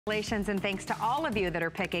Congratulations and thanks to all of you that are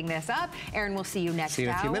picking this up. Erin, we'll see you next hour. See you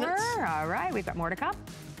in a few minutes. All right, we've got more to come.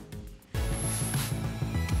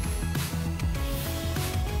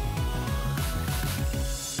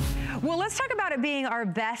 Well, let's talk about it being our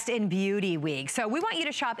Best in Beauty Week. So we want you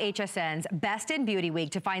to shop HSN's Best in Beauty Week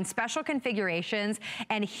to find special configurations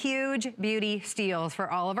and huge beauty steals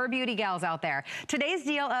for all of our beauty gals out there. Today's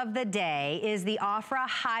deal of the day is the Ofra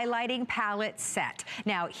Highlighting Palette Set.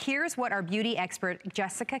 Now, here's what our beauty expert,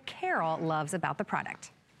 Jessica Carroll, loves about the product.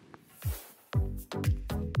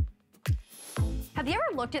 Have you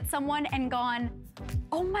ever looked at someone and gone,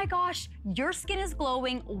 oh my gosh, your skin is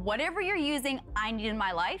glowing, whatever you're using, I need in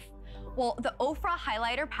my life? Well, the Ofra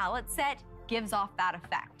Highlighter Palette Set gives off that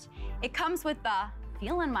effect. It comes with the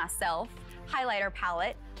Feelin' Myself highlighter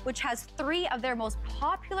palette, which has 3 of their most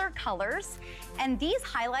popular colors. And these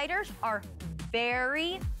highlighters are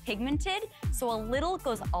very pigmented, so a little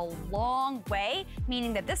goes a long way,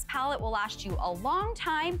 meaning that this palette will last you a long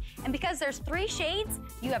time. And because there's 3 shades,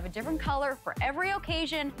 you have a different color for every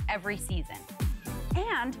occasion, every season.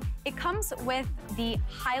 And it comes with the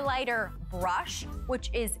highlighter brush, which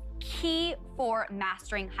is key for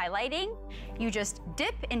mastering highlighting. You just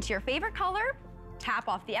dip into your favorite color, tap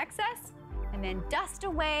off the excess, and then dust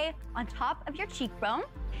away on top of your cheekbone.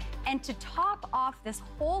 And to top off this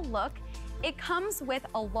whole look, it comes with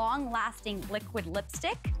a long-lasting liquid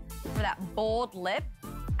lipstick for that bold lip.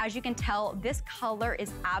 As you can tell, this color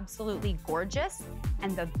is absolutely gorgeous.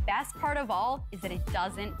 And the best part of all is that it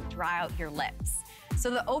doesn't dry out your lips. So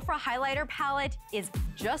the Ofra Highlighter Palette is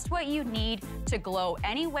just what you need to glow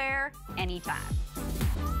anywhere, anytime.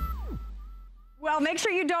 Well, make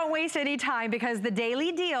sure you don't waste any time because the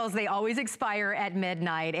daily deals, they always expire at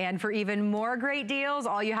midnight. And for even more great deals,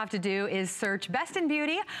 all you have to do is search Best in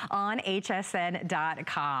Beauty on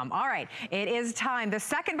hsn.com. All right, it is time, the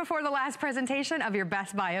second before the last presentation of your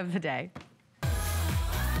Best Buy of the Day.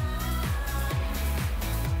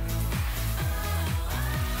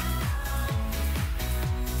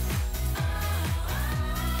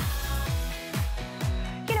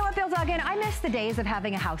 Again, I miss the days of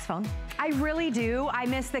having a house phone. I really do. I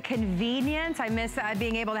miss the convenience. I miss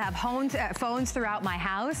being able to have phones throughout my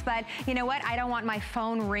house. But you know what? I don't want my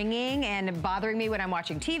phone ringing and bothering me when I'm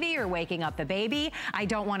watching TV or waking up the baby. I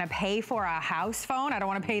don't want to pay for a house phone. I don't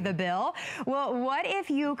want to pay the bill. Well, what if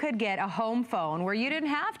you could get a home phone where you didn't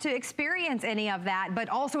have to experience any of that, but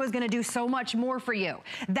also is going to do so much more for you?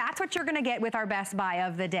 That's what you're going to get with our Best Buy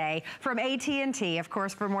of the Day from AT&T. Of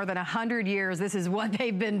course, for more than 100 years, this is what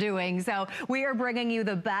they've been doing. So we are bringing you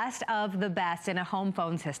the best of the best in a home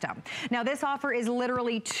phone system. Now, this offer is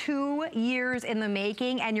literally 2 years in the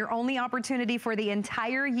making, and your only opportunity for the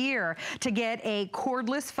entire year to get a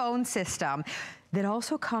cordless phone system that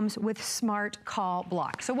also comes with Smart Call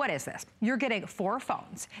Block. So what is this? You're getting 4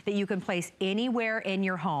 phones that you can place anywhere in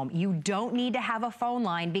your home. You don't need to have a phone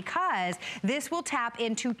line because this will tap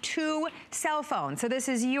into 2 cell phones. So this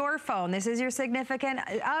is your phone, this is your significant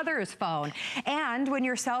other's phone. And when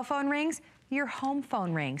your cell phone rings, your home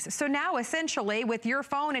phone rings. So now essentially with your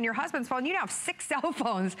phone and your husband's phone, you now have 6 cell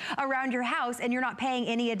phones around your house and you're not paying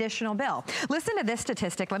any additional bill. Listen to this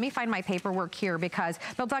statistic. Let me find my paperwork here because,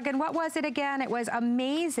 Bill Duggan, what was it again? It was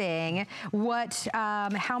amazing what,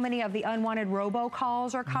 how many of the unwanted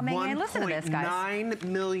robocalls are coming in. Listen to this, guys. 1.9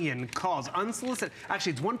 million calls, unsolicited.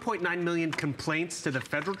 Actually, it's 1.9 million complaints to the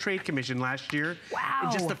Federal Trade Commission last year. Wow.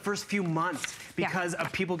 In just the first few months because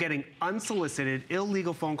of people getting unsolicited,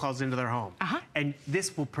 illegal phone calls into their home. And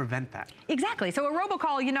this will prevent that. Exactly. So a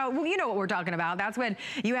robocall, you know what we're talking about. That's when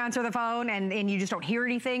you answer the phone and you just don't hear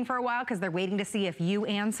anything for a while because they're waiting to see if you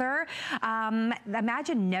answer.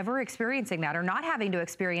 Imagine never experiencing that or not having to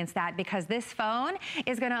experience that because this phone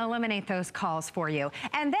is going to eliminate those calls for you.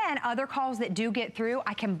 And then other calls that do get through,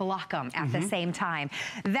 I can block them at the same time.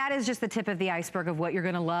 That is just the tip of the iceberg of what you're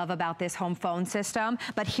going to love about this home phone system.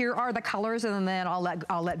 But here are the colors, and then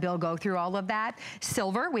I'll let Bill go through all of that.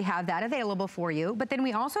 Silver, we have that available for you, but then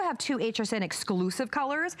we also have 2 HSN exclusive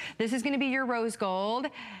colors. This is going to be your rose gold.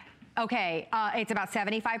 Okay, it's about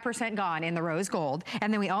 75% gone in the rose gold.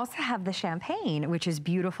 And then we also have the champagne, which is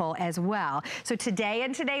beautiful as well. So today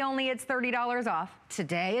and today only, it's $30 off.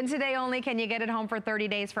 Today and today only can you get it home for 30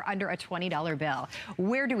 days for under a $20 bill.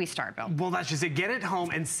 Where do we start, Bill? Well, that's just it. Get it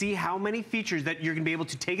home and see how many features that you're gonna be able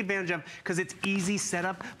to take advantage of because it's easy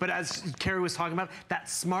setup. But as Carrie was talking about, that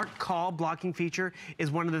smart call blocking feature is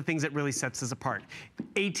one of the things that really sets us apart.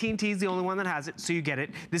 AT&T is the only one that has it, so you get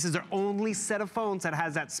it. This is their only set of phones that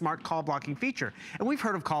has that smart call blocking feature. And we've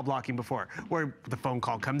heard of call blocking before, where the phone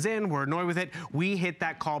call comes in, we're annoyed with it, we hit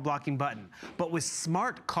that call blocking button. But with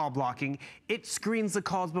smart call blocking, it screens screens the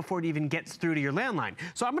calls before it even gets through to your landline.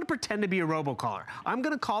 So I'm gonna pretend to be a robocaller. I'm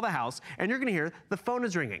gonna call the house, and you're gonna hear the phone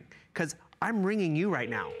is ringing, because I'm ringing you right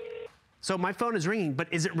now. So my phone is ringing, but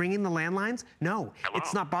is it ringing the landlines? No, Hello?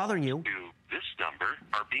 it's not bothering you. This number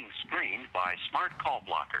are being screened by Smart Call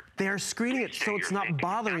Blocker. They are screening it so it's not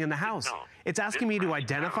bothering in the house. It's asking me to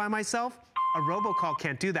identify myself. A robocall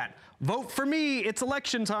can't do that. Vote for me, it's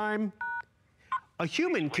election time. A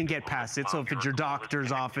human can get past it, so if it's your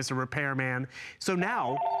doctor's office, a repairman. So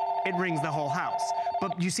now, it rings the whole house.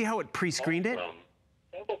 But you see how it pre-screened it?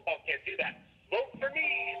 Robocall can't do that. Vote for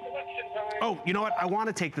me, it's election time. Oh, you know what? I want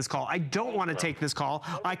to take this call. I don't want to take this call.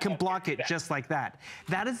 I can block it just like that.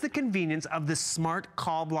 That is the convenience of the smart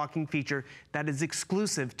call blocking feature that is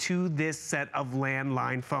exclusive to this set of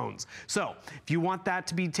landline phones. So if you want that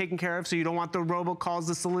to be taken care of, so you don't want the robocalls,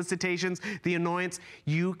 the solicitations, the annoyance,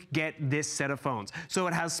 you get this set of phones. So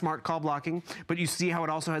it has smart call blocking, but you see how it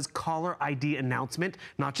also has caller ID announcement,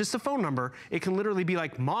 not just a phone number. It can literally be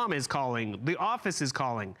like, mom is calling, the office is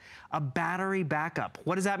calling. A battery backup.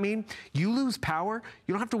 What does that mean? You lose power,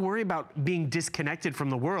 you don't have to worry about being disconnected from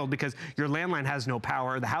the world because your landline has no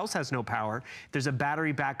power, the house has no power. There's a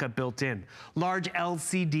battery backup built in. Large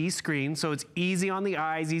LCD screen, so it's easy on the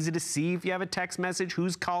eyes, easy to see if you have a text message,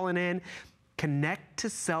 who's calling in. Connect to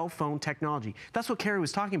cell phone technology. That's what Carrie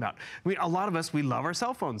was talking about. I mean, a lot of us, we love our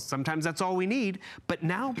cell phones. Sometimes that's all we need. But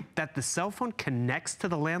now that the cell phone connects to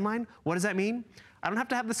the landline, what does that mean? I don't have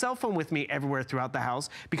to have the cell phone with me everywhere throughout the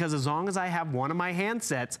house because as long as I have one of my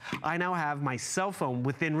handsets, I now have my cell phone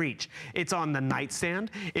within reach. It's on the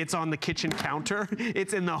nightstand, it's on the kitchen counter,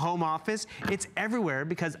 it's in the home office, it's everywhere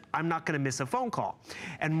because I'm not gonna miss a phone call.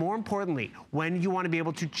 And more importantly, when you wanna be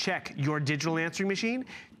able to check your digital answering machine,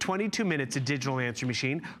 22 minutes of digital answering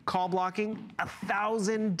machine, call blocking,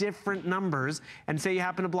 1,000 different numbers, and say you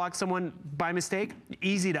happen to block someone by mistake,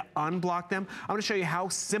 easy to unblock them. I'm gonna show you how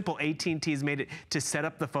simple AT&T has made it to set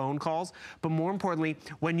up the phone calls, but more importantly,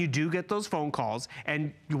 when you do get those phone calls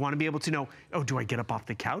and you wanna be able to know, oh, do I get up off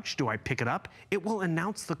the couch? Do I pick it up? It will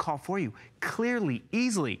announce the call for you clearly,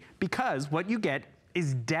 easily, because what you get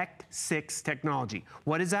is DEC 6 technology.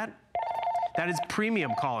 What is that? That is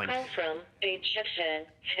premium calling. Call from HSN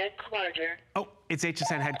headquarters. Oh, it's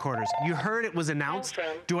HSN headquarters. You heard it was announced.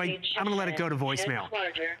 I'm gonna let it go to voicemail.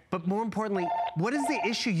 But more importantly, what is the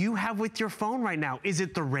issue you have with your phone right now? Is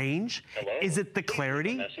it the range? Hello? Is it the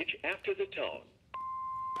clarity? Message after the tone.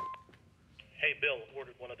 Hey, Bill,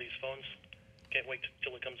 ordered one of these phones. Can't wait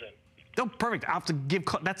till it comes in. Oh, perfect. I'll have to give,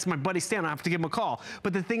 that's my buddy Stan, I'll have to give him a call.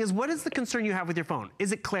 But the thing is, what is the concern you have with your phone?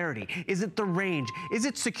 Is it clarity? Is it the range? Is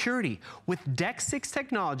it security? With DEC 6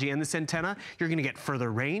 technology and this antenna, you're gonna get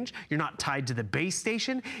further range. You're not tied to the base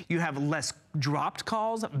station. You have less dropped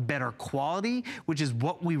calls, better quality, which is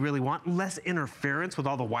what we really want. Less interference with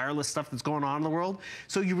all the wireless stuff that's going on in the world.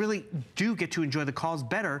 So you really do get to enjoy the calls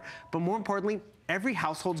better, but more importantly, every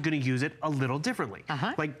household's gonna use it a little differently.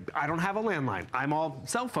 Like, I don't have a landline. I'm all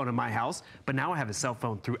cell phone in my house, but now I have a cell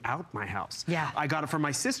phone throughout my house. Yeah. I got it from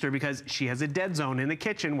my sister because she has a dead zone in the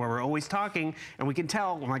kitchen where we're always talking, and we can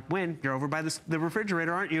tell, I'm like, Wynn, you're over by the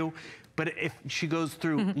refrigerator, aren't you? But if she goes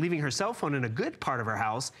through leaving her cell phone in a good part of her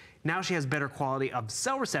house, now she has better quality of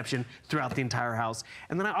cell reception throughout the entire house.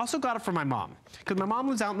 And then I also got it for my mom, because my mom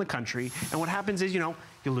lives out in the country, and what happens is, you know,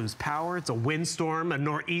 you lose power, it's a windstorm, a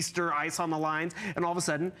nor'easter, ice on the lines, and all of a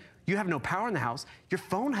sudden, you have no power in the house, your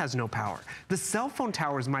phone has no power. The cell phone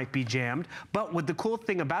towers might be jammed, but what the cool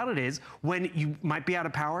thing about it is, when you might be out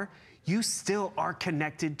of power, you still are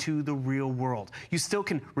connected to the real world. You still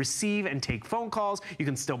can receive and take phone calls. You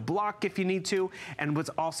can still block if you need to. And what's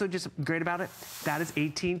also just great about it, that is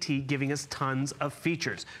AT&T giving us tons of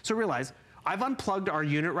features. So realize, I've unplugged our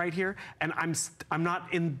unit right here, and I'm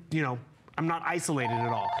not in, you know, I'm not isolated at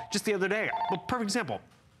all. Just the other day, well, perfect example.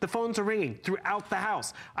 The phones are ringing throughout the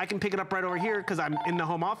house. I can pick it up right over here because I'm in the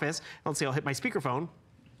home office. Let's see, I'll hit my speakerphone.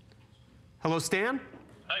 Hello, Stan?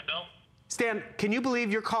 Hi, Bill. Stan, can you believe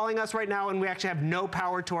you're calling us right now and we actually have no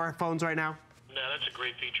power to our phones right now? No, that's a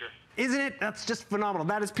great feature. Isn't it? That's just phenomenal.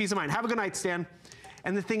 That is peace of mind. Have a good night, Stan.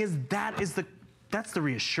 And the thing is, that's the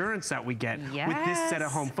reassurance that we get with this set of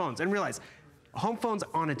home phones. And realize, home phones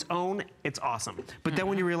on its own, it's awesome. But then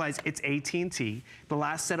when you realize it's AT&T, the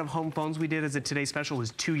last set of home phones we did as a Today Special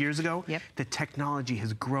was 2 years ago. The technology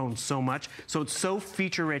has grown so much. So it's so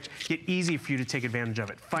feature rich, yet easy for you to take advantage of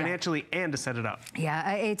it, financially and to set it up.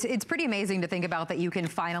 Yeah, it's pretty amazing to think about that you can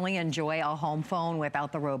finally enjoy a home phone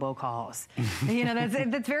without the robocalls. You know,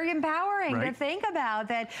 that's very empowering to think about,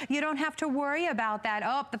 that you don't have to worry about that.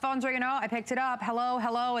 Oh, the phone's ringing, oh, I picked it up, hello,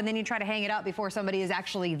 hello, and then you try to hang it up before somebody is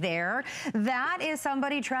actually there. That that is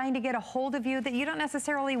somebody trying to get a hold of you that you don't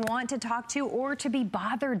necessarily want to talk to or to be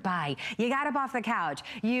bothered by. You got up off the couch.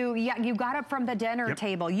 You got up from the dinner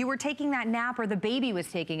table. You were taking that nap or the baby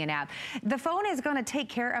was taking a nap. The phone is going to take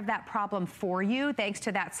care of that problem for you thanks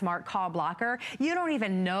to that smart call blocker. You don't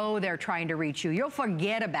even know they're trying to reach you. You'll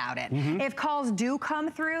forget about it. If calls do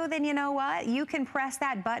come through, then you know what? You can press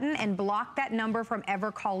that button and block that number from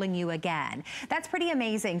ever calling you again. That's pretty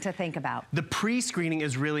amazing to think about. The pre-screening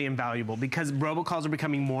is really invaluable because robocalls are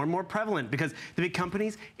becoming more and more prevalent because the big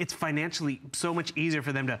companies, it's financially so much easier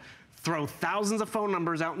for them to throw thousands of phone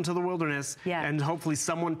numbers out into the wilderness and hopefully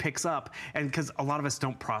someone picks up. And because a lot of us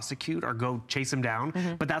don't prosecute or go chase them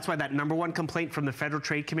down, but that's why that #1 complaint from the Federal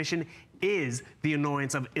Trade Commission is the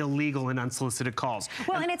annoyance of illegal and unsolicited calls.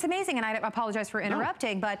 Well, and it's amazing, and I apologize for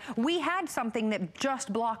interrupting, but we had something that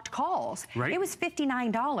just blocked calls. It was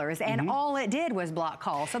 $59, and all it did was block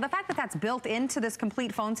calls. So the fact that that's built into this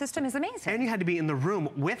complete phone system is amazing. And you had to be in the room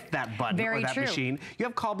with that button or that machine. You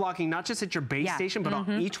have call blocking not just at your base station, but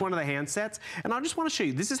on each one of the handsets. And I just want to show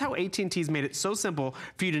you, this is how AT&T's made it so simple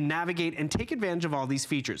for you to navigate and take advantage of all these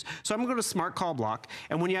features. So I'm going to go to Smart Call Block,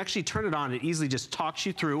 and when you actually turn it on, it easily just talks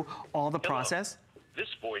you through all the process. This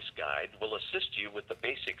voice guide will assist you with the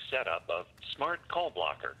basic setup of Smart Call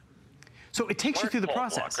Blocker. So it takes you through the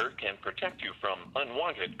process. Smart Call Blocker can protect you from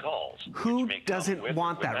unwanted calls. Who doesn't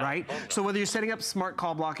want that, right? So whether you're setting up smart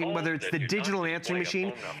call blocking, whether it's the digital answering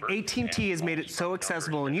machine, AT&T has made it so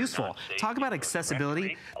accessible and useful. Talk about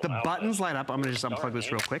accessibility. The buttons light up. I'm going to just unplug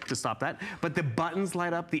this real quick to stop that. But the buttons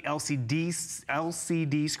light up. The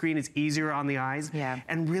LCD screen is easier on the eyes.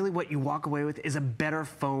 And really what you walk away with is a better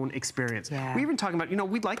phone experience. We're even talking about, you know,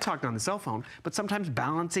 we'd like talking on the cell phone, but sometimes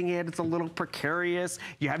balancing it, it's a little precarious.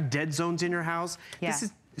 You have dead zones in your house. This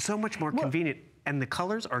is so much more convenient. And the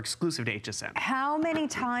colors are exclusive to HSN. How many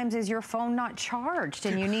times is your phone not charged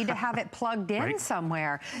and you need to have it plugged in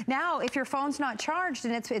somewhere? Now, if your phone's not charged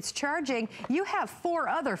and it's charging, you have 4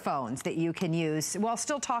 other phones that you can use while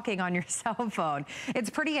still talking on your cell phone. It's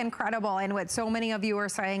pretty incredible. And what so many of you are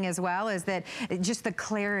saying as well is that just the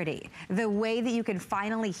clarity, the way that you can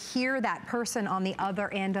finally hear that person on the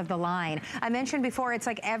other end of the line. I mentioned before, it's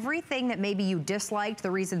like everything that maybe you disliked, the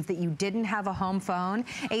reasons that you didn't have a home phone,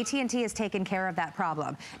 AT&T has taken care of that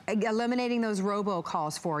problem. Eliminating those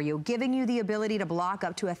robocalls for you, giving you the ability to block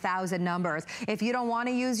up to 1,000 numbers. If you don't want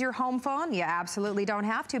to use your home phone, you absolutely don't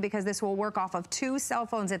have to, because this will work off of 2 cell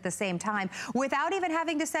phones at the same time without even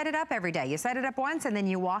having to set it up every day. You set it up once and then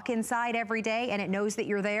you walk inside every day and it knows that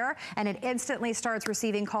you're there and it instantly starts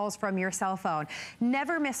receiving calls from your cell phone.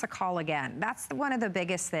 Never miss a call again. That's one of the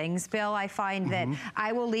biggest things, Bill. I find that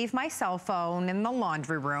I will leave my cell phone in the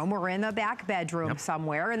laundry room or in the back bedroom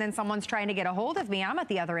somewhere, and then someone's trying to get a hold of me. I'm at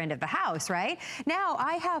the other end of the house, right? Now,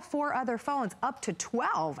 I have 4 other phones, up to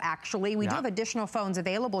 12, actually. We do have additional phones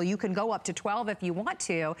available. You can go up to 12 if you want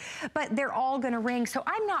to, but they're all going to ring, so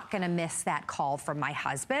I'm not going to miss that call from my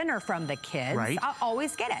husband or from the kids. I'll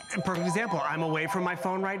always get it. A perfect example, I'm away from my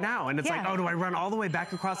phone right now, and it's like, oh, do I run all the way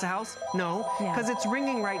back across the house? No, because it's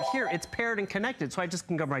ringing right here. It's paired and connected, so I just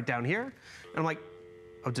can go right down here. And I'm like,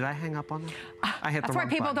 oh, did I hang up on them? I hit the wrong button. That's why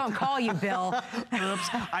people don't call you, Bill. Oops,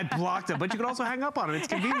 I blocked them. But you can also hang up on them. It's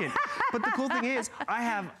convenient. But the cool thing is, I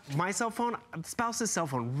have my cell phone, spouse's cell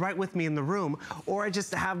phone, right with me in the room, or I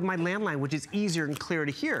just have my landline, which is easier and clearer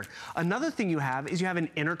to hear. Another thing you have is you have an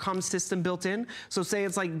intercom system built in. So say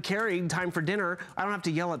it's like, Carrie, time for dinner. I don't have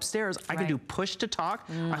to yell upstairs. I can do push to talk.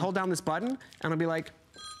 I hold down this button, and I'll be like,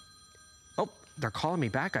 oh, they're calling me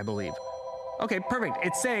back, I believe. Okay, perfect.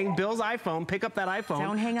 It's saying Bill's iPhone, pick up that iPhone.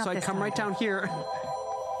 Don't hang up. So I come right down here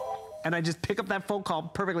and I just pick up that phone call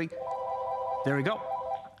perfectly. There we go.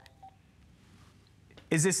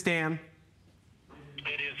 Is this Stan?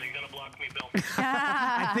 It is. Are you going to block me, Bill?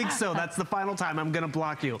 I think so. That's the final time I'm going to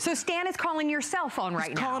block you. So Stan is calling your cell phone right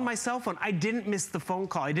now. He's calling my cell phone. I didn't miss the phone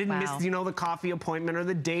call. I didn't miss, you know, the coffee appointment or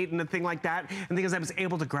the date and the thing like that. And because I was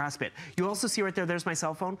able to grasp it. You also see right there, there's my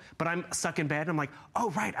cell phone, but I'm stuck in bed. And I'm like, oh,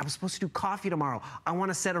 right, I was supposed to do coffee tomorrow. I want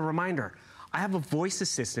to set a reminder. I have a voice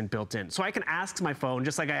assistant built in. So I can ask my phone,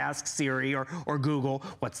 just like I ask Siri or Google,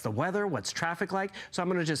 what's the weather, what's traffic like? So I'm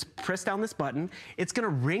going to just press down this button. It's going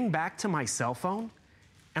to ring back to my cell phone.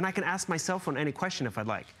 And I can ask my cell phone any question if I'd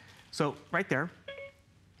like. So right there,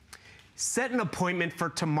 set an appointment for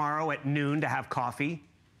tomorrow at noon to have coffee.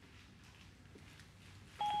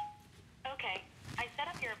 Okay, I set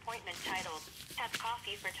up your appointment titled Have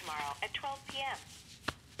Coffee for tomorrow at 12 p.m.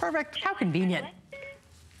 Perfect. How convenient.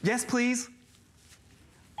 Yes, please.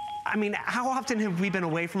 I mean, how often have we been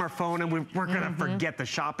away from our phone and we're gonna forget the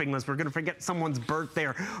shopping list, we're gonna forget someone's birthday,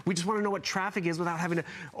 or we just wanna know what traffic is without having to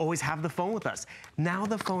always have the phone with us. Now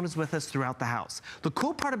the phone is with us throughout the house. The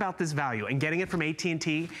cool part about this value and getting it from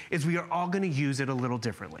AT&T is we are all gonna use it a little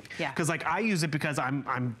differently. Yeah. Because like I use it because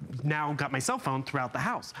I'm now got my cell phone throughout the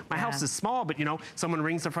house. My house is small, but you know, someone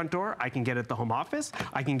rings the front door, I can get it at the home office,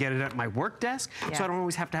 I can get it at my work desk, so I don't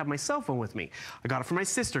always have to have my cell phone with me. I got it for my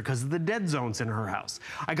sister because of the dead zones in her house.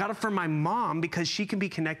 I got it for my mom because she can be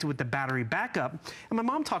connected with the battery backup. And my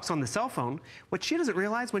mom talks on the cell phone. What she doesn't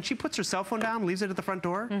realize, when she puts her cell phone down, leaves it at the front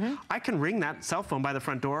door, I can ring that cell phone by the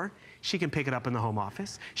front door. She can pick it up in the home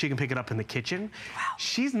office. She can pick it up in the kitchen. Wow.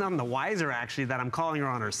 She's none the wiser, actually, that I'm calling her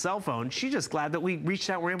on her cell phone. She's just glad that we reached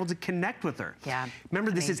out and were able to connect with her. Yeah.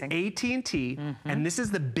 Remember, this is AT&T, and this is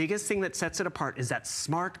the biggest thing that sets it apart, is that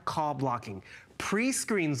smart call blocking.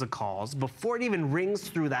 Pre-screens the calls before it even rings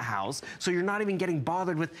through the house, so you're not even getting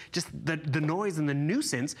bothered with just the noise and the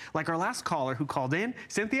nuisance, like our last caller who called in,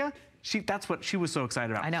 Cynthia. That's what she was so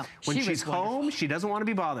excited about. I know. When she's home, she doesn't want to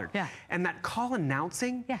be bothered. Yeah. And that call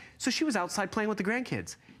announcing, so she was outside playing with the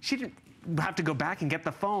grandkids. She didn't have to go back and get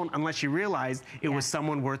the phone unless she realized it was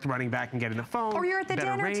someone worth running back and getting the phone. Or you're at the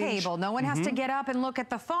dinner table. No one has to get up and look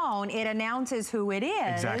at the phone. It announces who it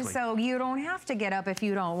is. So you don't have to get up if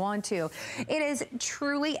you don't want to. It is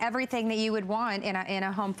truly everything that you would want in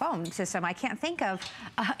a home phone system. I can't think of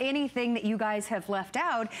anything that you guys have left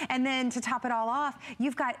out. And then to top it all off,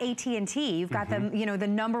 you've got AT&T. You've got the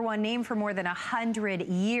 #1 name for more than 100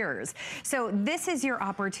 years. So this is your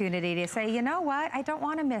opportunity to say, you know what? I don't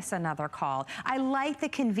want to miss another call. I like the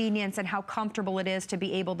convenience and how comfortable it is to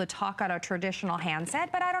be able to talk on a traditional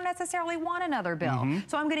handset, but I don't necessarily want another bill.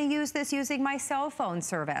 So I'm going to use this using my cell phone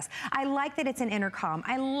service. I like that it's an intercom.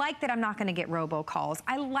 I like that I'm not going to get robocalls.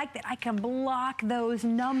 I like that I can block those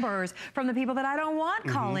numbers from the people that I don't want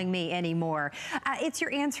calling me anymore. It's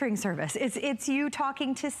your answering service. It's you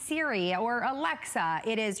talking to Siri or Alexa.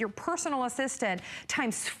 It is your personal assistant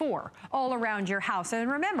 ×4 all around your house.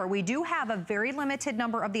 And remember, we do have a very limited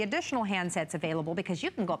number of the additional handsets available because you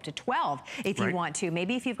can go up to 12 if you want to.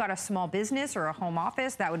 Maybe if you've got a small business or a home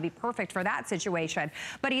office, that would be perfect for that situation.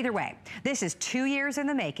 But either way, this is 2 years in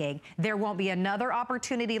the making. There won't be another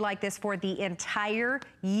opportunity like this for the entire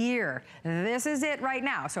year. This is it right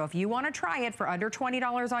now. So if you want to try it for under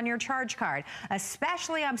 $20 on your charge card,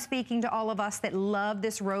 especially I'm speaking to all of us that love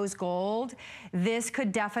this rose gold, this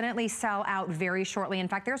could definitely sell out very shortly. In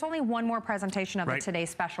fact, there's only one more presentation of the today's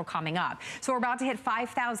special coming up. So we're about to hit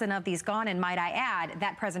 5,000 of these gone, and might I add,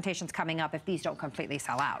 that presentation's coming up if these don't completely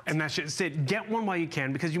sell out. And that's just it. Get one while you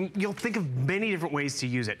can, because you'll think of many different ways to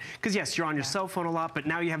use it. Because yes, you're on your cell phone a lot, but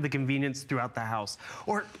now you have the convenience throughout the house.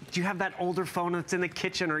 Or do you have that older phone that's in the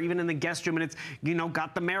kitchen or even in the guest room and it's,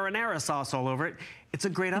 got the marinara sauce all over it? It's a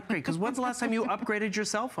great upgrade, because when's the last time you upgraded your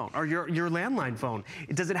cell phone or your landline phone?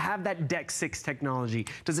 Does it have that DEX 6 technology?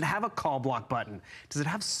 Does it have a call block button? Does it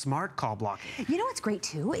have smart call blocking? You know what's great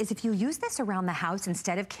too is if you use this around the house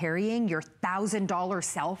instead of carrying your $1,000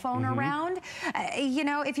 cell phone around,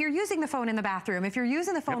 if you're using the phone in the bathroom, if you're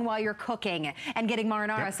using the phone while you're cooking and getting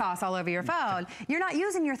marinara sauce all over your phone, you're not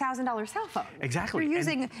using your $1,000 cell phone. Exactly. You're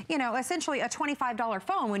using, essentially a $25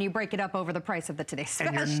 phone when you break it up over the price of the today's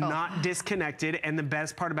special. And you're not disconnected, and the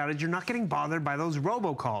best part about it is you're not getting bothered by those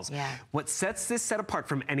robocalls. Yeah. What sets this set apart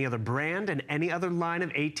from any other brand and any other line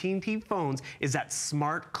of AT&T phones is that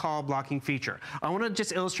smart call blocking feature. I want to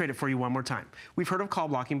just illustrate it for you one more time. We've heard of call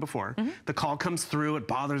blocking before. The call comes through, it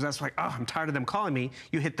bothers us, like, oh, I'm tired of them calling me.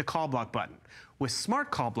 You hit the call block button. With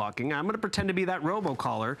smart call blocking, I'm going to pretend to be that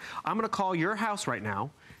robocaller. I'm going to call your house right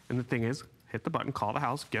now, and the thing is, hit the button, call the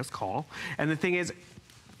house, guest call. And the thing is,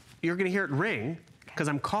 you're going to hear it ring because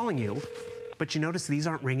I'm calling you. But you notice these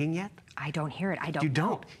aren't ringing yet? I don't hear it. I don't. You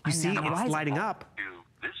don't. You see, it's lighting up.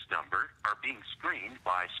 This number are being screened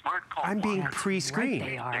by smart call. I'm being pre-screened.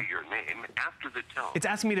 Say your name after the tone. It's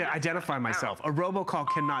asking me to identify myself. A robocall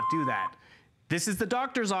cannot do that. This is the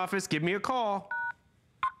doctor's office. Give me a call.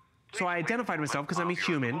 So I identified myself because I'm a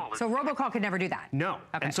human. So robocall could never do that? No.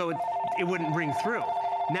 Okay. And so it wouldn't ring through.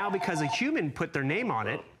 Now, because a human put their name on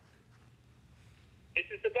it. This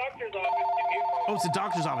is the doctor's office. Oh, it's the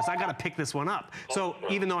doctor's office. I got to pick this one up. So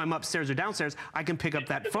even though I'm upstairs or downstairs, I can pick up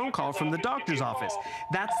that phone call from the doctor's office.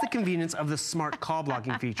 That's the convenience of the smart call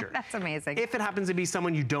blocking feature. That's amazing. If it happens to be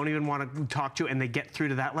someone you don't even want to talk to and they get through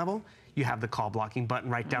to that level, you have the call blocking button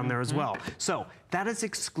right down there as well. So that is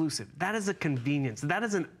exclusive. That is a convenience. That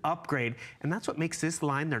is an upgrade. And that's what makes this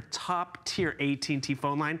line their top tier AT&T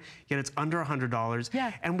phone line, yet it's under $100.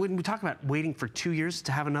 Yeah. And when we talk about waiting for 2 years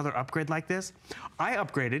to have another upgrade like this, I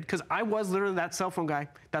upgraded because I was literally that cell phone guy.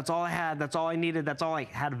 That's all I had. That's all I needed. That's all I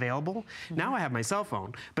had available. Now I have my cell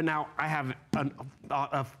phone, but now I have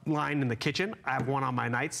a line in the kitchen. I have one on my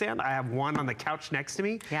nightstand. I have one on the couch next to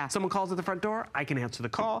me. Yeah. Someone calls at the front door, I can answer the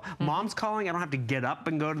call. Mom's calling, I don't have to get up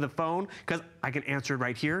and go to the phone because I can answer it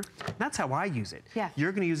right here. That's how I use it. Yeah.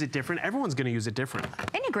 You're gonna use it different. Everyone's gonna use it different.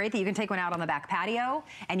 Isn't it great that you can take one out on the back patio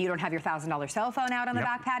and you don't have your $1,000 cell phone out on the Yep.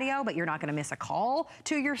 back patio, but you're not gonna miss a call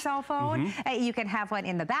to your cell phone. You can have one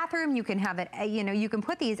in the bathroom. You can have it, you know, you can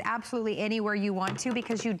put these absolutely anywhere you want to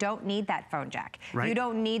because you don't need that phone jack. Right. You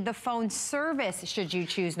don't need the phone service should you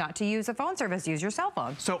choose not to use a phone service. Use your cell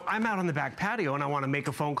phone. So I'm out on the back patio and I want to make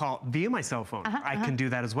a phone call via my cell phone. I can do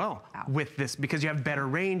that as well with this because you have better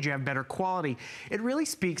range, you have better quality. It really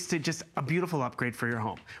speaks to just a beautiful upgrade for your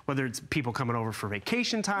home. Whether it's people coming over for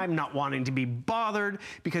vacation time, not wanting to be bothered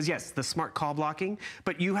because yes, the smart call blocking,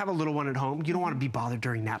 but you have a little one at home. You don't want to be bothered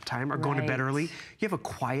during nap time or going to bed early. You have a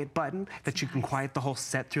quiet button that you can quiet the whole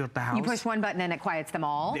set throughout the house. You push one button and it quiets them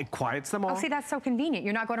all. It quiets them all. Oh, see, that's so convenient.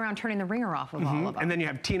 You're not going around turning the ringer off of all of them. And then you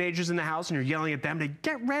have teenagers in the house and you're yelling at them to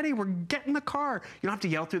get ready, we're getting in the car. You don't have to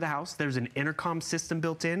yell through the house. There's an intercom system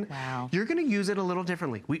built in. Wow. You're gonna use it a little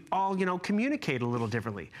differently. We all, you know, communicate a little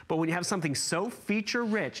differently. But when you have something so feature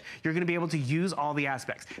rich, you're gonna be able to use all the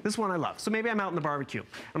aspects. This one I love. So maybe I'm out in the barbecue.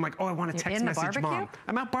 I'm like, oh, I want to text message mom.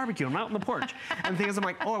 I'm out barbecue, I'm out on the porch. And the thing is, I'm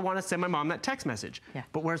like, oh, I want to send my mom that text message. Yeah.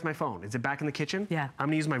 But where's my phone? Is it back in the kitchen? Yeah. I'm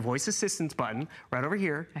gonna use my voice assistance button right over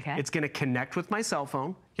here. Okay. It's gonna connect with my cell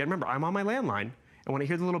phone. Yeah, remember, I'm on my landline. And when I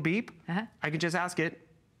hear the little beep, I can just ask it,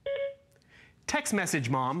 text message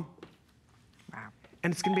mom. Wow.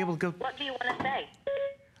 And it's gonna be able to go, What do you want to say?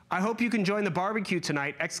 I hope you can join the barbecue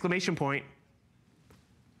tonight, exclamation point.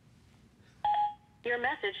 Your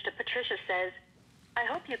message to Patricia says, I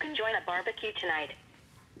hope you can join a barbecue tonight.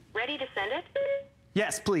 Ready to send it?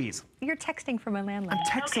 Yes, please. You're texting from a landline. I'm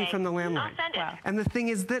texting from the landline. I'll send it. Wow. And the thing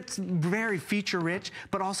is, that's very feature rich,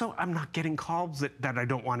 but also I'm not getting calls that I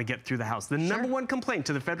don't want to get through the house. The number one complaint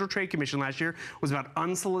to the Federal Trade Commission last year was about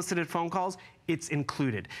unsolicited phone calls. It's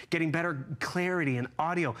included. Getting better clarity and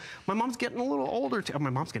audio. My mom's getting a little older. My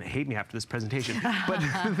mom's going to hate me after this presentation. But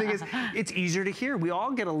the thing is, it's easier to hear. We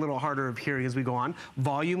all get a little harder of hearing as we go on.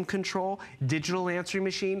 Volume control, digital answering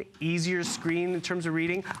machine, easier screen in terms of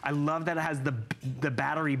reading. I love that it has the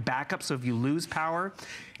battery backup, so if you lose power.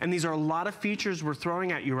 And these are a lot of features we're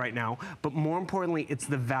throwing at you right now, but more importantly, it's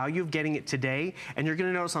the value of getting it today. And you're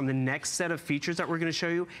gonna notice on the next set of features that we're gonna show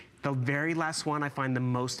you, the very last one I find the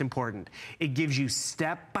most important. It gives you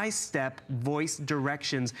step-by-step voice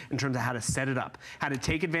directions in terms of how to set it up, how to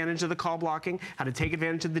take advantage of the call blocking, how to take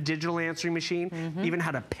advantage of the digital answering machine, even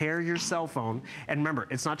how to pair your cell phone. And remember,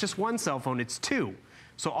 it's not just one cell phone, it's two.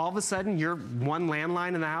 So all of a sudden, you're one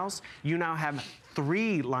landline in the house, you now have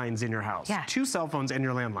 3 lines in your house, 2 cell phones and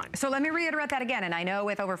your landline. So let me reiterate that again, and I know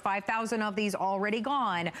with over 5,000 of these already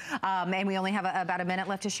gone, and we only have about a minute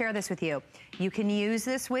left to share this with you. You can use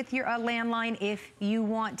this with your landline if you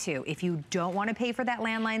want to. If you don't want to pay for that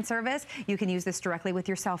landline service, you can use this directly with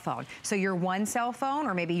your cell phone. So your one cell phone,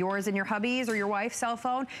 or maybe yours and your hubby's or your wife's cell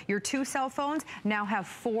phone, your 2 cell phones now have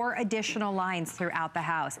 4 additional lines throughout the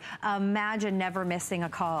house. Imagine never missing a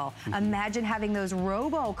call. Imagine having those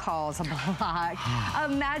robocalls blocked.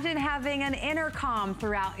 Imagine having an intercom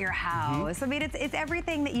throughout your house. I mean, it's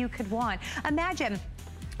everything that you could want. Imagine,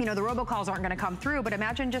 you know, the robocalls aren't gonna come through, but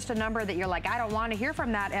imagine just a number that you're like, I don't want to hear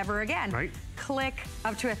from that ever again. Right. Click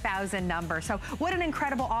up to 1,000 numbers. So what an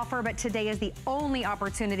incredible offer, but today is the only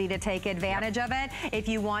opportunity to take advantage of it. If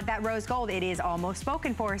you want that rose gold, it is almost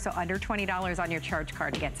spoken for, so under $20 on your charge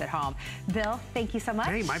card gets it home. Bill, thank you so much.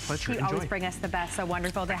 Hey, my pleasure. You always bring us the best, so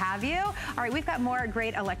wonderful to have you. All right, we've got more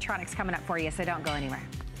great electronics coming up for you, so don't go anywhere.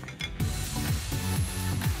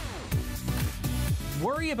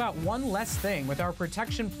 Worry about one less thing with our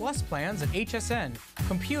Protection Plus plans at HSN.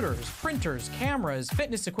 Computers, printers, cameras,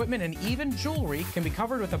 fitness equipment, and even jewelry can be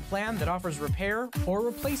covered with a plan that offers repair or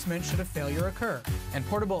replacement should a failure occur. And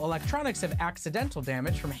portable electronics have accidental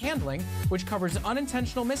damage from handling, which covers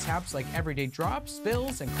unintentional mishaps like everyday drops,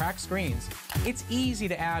 spills, and cracked screens. It's easy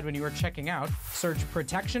to add when you are checking out. Search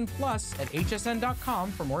Protection Plus at hsn.com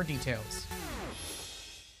for more details.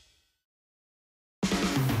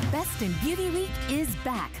 Best Best in Beauty Week is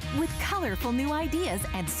back with colorful new ideas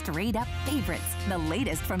and straight up favorites. The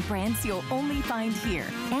latest from brands you'll only find here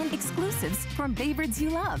and exclusives from favorites you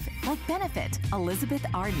love like Benefit, Elizabeth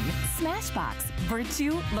Arden, Smashbox,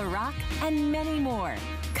 Virtue, Lorac, and many more.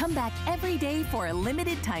 Come back every day for a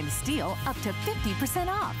limited time steal up to 50%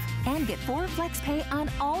 off. And get 4 flex pay on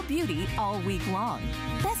all beauty all week long.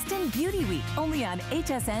 Best in Beauty Week, only on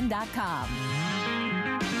hsn.com.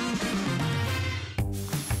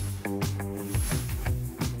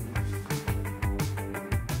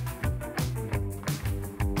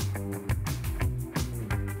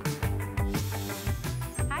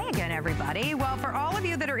 Everybody. Well, for all of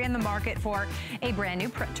you that are in the market for a brand new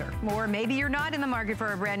printer, or maybe you're not in the market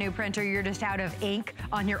for a brand new printer, you're just out of ink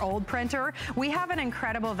on your old printer, we have an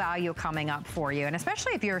incredible value coming up for you. And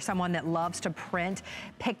especially if you're someone that loves to print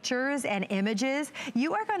pictures and images,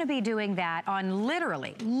 you are going to be doing that on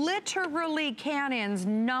literally Canon's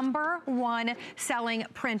 #1 selling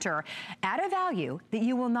printer at a value that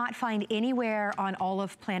you will not find anywhere on all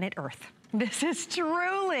of planet Earth. This is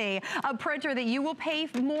truly a printer that you will pay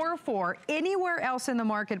more for anywhere else in the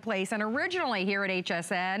marketplace. And originally here at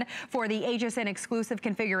HSN, for the HSN exclusive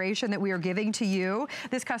configuration that we are giving to you,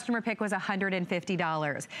 this customer pick was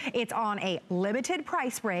 $150. It's on a limited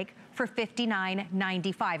price break for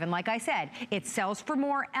 $59.95. And like I said, it sells for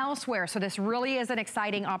more elsewhere. So this really is an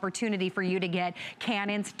exciting opportunity for you to get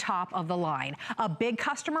Canon's top of the line. A big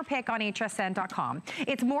customer pick on hsn.com.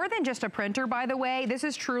 It's more than just a printer, by the way. This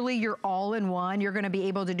is truly your all-in-one. You're gonna be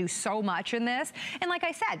able to do so much in this. And like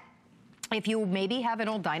I said, if you maybe have an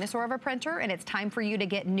old dinosaur of a printer and it's time for you to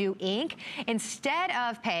get new ink, instead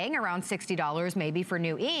of paying around $60 maybe for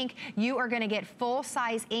new ink, you are gonna get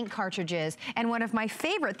full-size ink cartridges. And one of my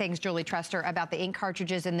favorite things, Julie Trester, about the ink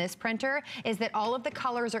cartridges in this printer is that all of the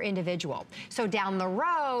colors are individual. So down the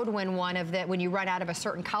road, when you run out of a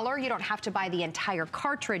certain color, you don't have to buy the entire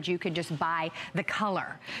cartridge, you can just buy the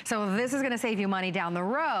color. So this is gonna save you money down the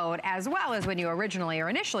road, as well as when you originally or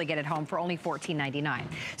initially get it home for only $14.99.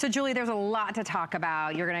 So Julie, there's a lot to talk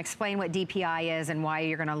about. You're going to explain what DPI is and why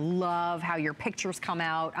you're going to love how your pictures come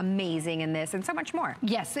out amazing in this and so much more.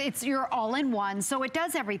 Yes, it's your all-in-one, so it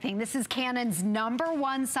does everything. This is Canon's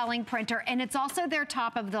 #1 selling printer, and it's also their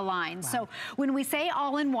top of the line. Wow. So when we say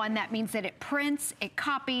all-in-one, that means that it prints, it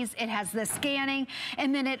copies, it has the scanning,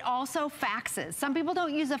 and then it also faxes. Some people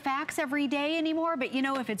don't use a fax every day anymore, but you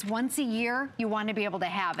know, if it's once a year, you want to be able to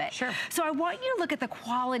have it. Sure. So I want you to look at the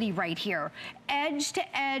quality right here. Edge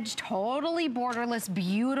to edge, totally borderless,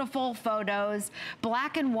 beautiful photos,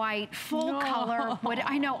 black and white, full color.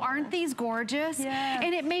 I know, aren't these gorgeous? Yes.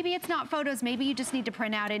 And maybe it's not photos, maybe you just need to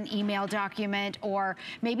print out an email document, or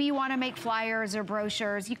maybe you want to make flyers or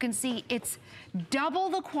brochures. You can see it's double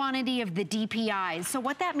the quantity of the DPIs. So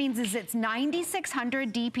what that means is it's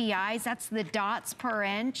 9,600 DPIs, that's the dots per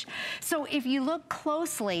inch. So if you look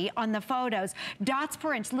closely on the photos, dots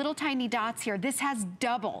per inch, little tiny dots here, this has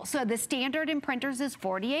double. So the standard in printers is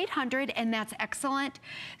 4,800, and that's excellent.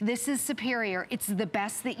 This is superior. It's the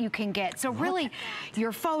best that you can get. So really,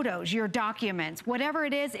 your photos, your documents, whatever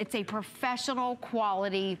it is, it's a professional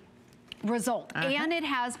quality result. And it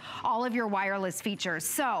has all of your wireless features.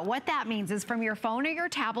 So what that means is from your phone or your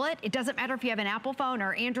tablet, it doesn't matter if you have an Apple phone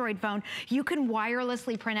or Android phone, you can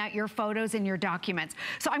wirelessly print out your photos and your documents.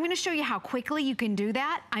 So I'm going to show you how quickly you can do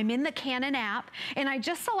that. I'm in the Canon app and I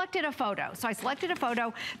just selected a photo. So I selected a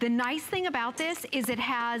photo. The nice thing about this is it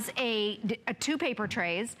has two paper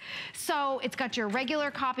trays. So it's got your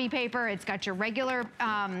regular copy paper, it's got your regular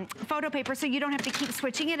photo paper, so you don't have to keep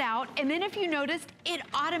switching it out. And then if you noticed, it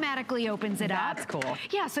automatically opens it up. That's cool.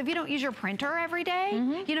 Yeah, so if you don't use your printer every day,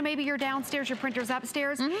 you know, maybe you're downstairs, your printer's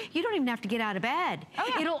upstairs, you don't even have to get out of bed.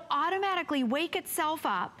 It'll automatically wake itself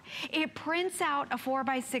up. It prints out a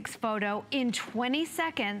 4x6 photo in 20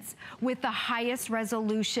 seconds with the highest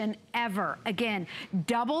resolution ever. Again,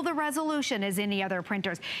 double the resolution as any other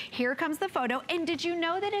printers. Here comes the photo, and did you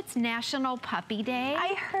know that it's National Puppy Day?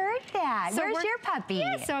 I heard that. So where's your puppy?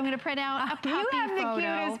 Yeah, so I'm gonna print out a puppy photo. You have the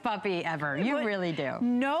cutest puppy ever. You really do.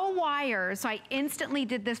 No wires. So I instantly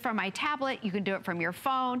did this from my tablet. You can do it from your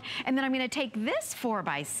phone. And then I'm gonna take this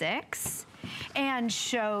 4x6 and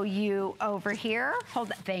show you over here.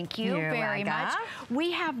 Hold on, thank you very much.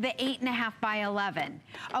 We have the 8.5 by 11.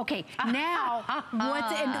 Okay, now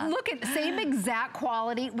and look at the same exact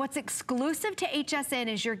quality. What's exclusive to HSN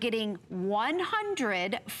is you're getting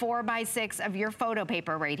 100 4x6 of your photo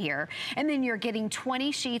paper right here, and then you're getting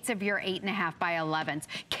 20 sheets of your 8.5 by 11s.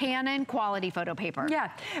 Canon quality photo paper. Yeah,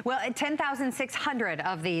 well, 10,600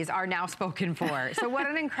 of these are now spoken for. So what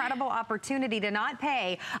an incredible opportunity to not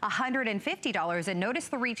pay $150 $50. And notice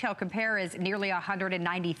the retail compare is nearly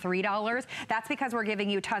 $193. That's because we're giving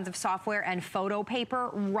you tons of software and photo paper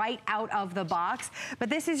right out of the box. But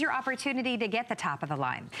this is your opportunity to get the top of the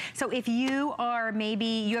line. So if you are maybe,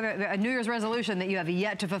 you have a New Year's resolution that you have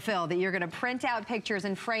yet to fulfill, that you're gonna print out pictures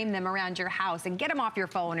and frame them around your house and get them off your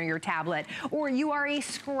phone or your tablet, or you are a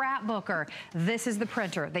scrapbooker, this is the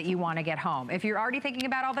printer that you wanna get home. If you're already thinking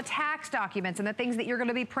about all the tax documents and the things that you're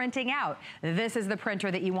gonna be printing out, this is the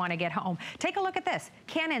printer that you wanna get home. Take a look at this.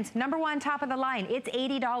 Canon's #1 top of the line. It's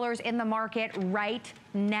 $80 in the market right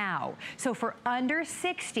now. So for under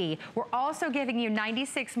 $60, we're also giving you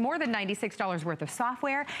more than $96 worth of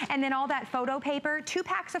software, and then all that photo paper, 2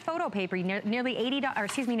 packs of photo paper, nearly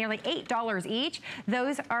 $8 each.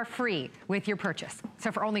 Those are free with your purchase.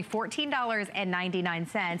 So for only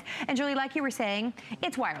 $14.99. And Julie, like you were saying,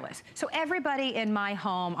 it's wireless. So everybody in my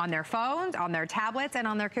home on their phones, on their tablets, and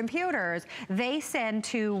on their computers, they send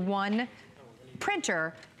to one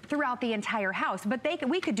printer throughout the entire house, but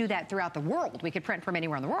we could do that throughout the world. We could print from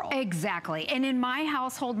anywhere in the world. Exactly. And in my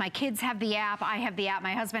household, my kids have the app, I have the app,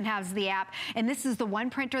 my husband has the app, and this is the one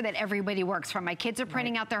printer that everybody works from. My kids are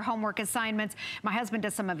printing out their homework assignments. My husband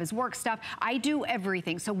does some of his work stuff. I do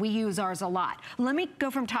everything, so we use ours a lot. Let me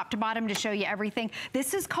go from top to bottom to show you everything.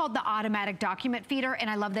 This is called the automatic document feeder, and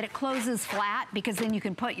I love that it closes flat because then you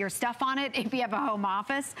can put your stuff on it if you have a home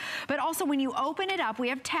office. But also when you open it up, we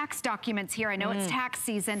have tax documents here. I know it's tax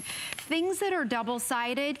season. Things that are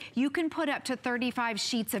double-sided, you can put up to 35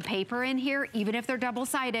 sheets of paper in here, even if they're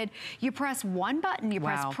double-sided. You press one button, you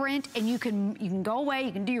press print, and you can go away,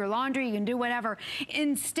 you can do your laundry, you can do whatever,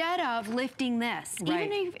 instead of lifting this.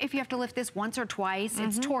 Even if you have to lift this once or twice,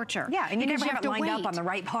 it's torture. Yeah, and you never have it lined up on the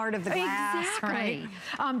right part of the glass. Exactly.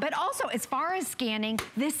 Right? But also, as far as scanning,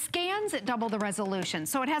 this scans at double the resolution.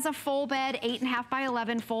 So it has a full bed, 8.5 by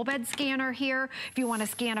 11 full bed scanner here. If you want to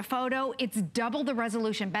scan a photo, it's double the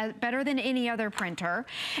resolution, better than any other printer.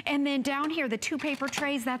 And then down here, the 2 paper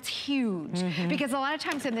trays, that's huge. Because a lot of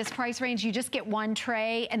times in this price range, you just get 1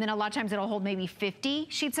 tray, and then a lot of times it'll hold maybe 50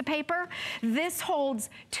 sheets of paper. This holds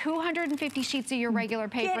 250 sheets of your regular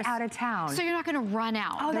paper. Get out of town. So you're not gonna run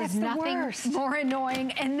out. Oh, There's that's nothing the worst. more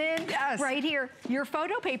annoying. And then right here, your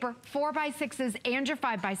photo paper, 4x6s and your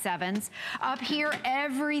 5x7s. Up here,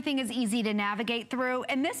 everything is easy to navigate through.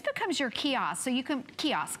 And this becomes your kiosk. So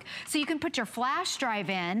you can put your flash drive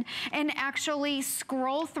in and actually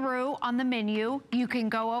scroll through on the menu. You can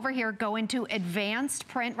go over here, go into advanced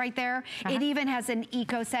print right there. It even has an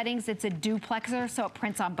eco settings. It's a duplexer, so it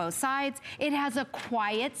prints on both sides. It has a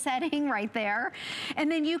quiet setting right there.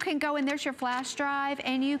 And then you can go in, there's your flash drive,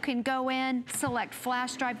 and you can go in, select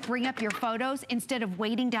flash drive, bring up your photos instead of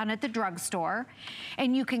waiting down at the drugstore.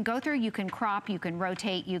 And you can go through, you can crop, you can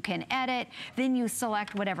rotate, you can edit. Then you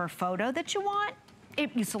select whatever photo that you want.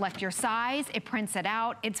 You select your size, it prints it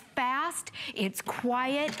out. It's fast, it's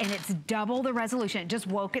quiet, and it's double the resolution. It just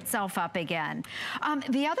woke itself up again.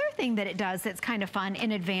 The other thing that it does that's kind of fun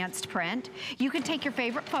in advanced print, you can take your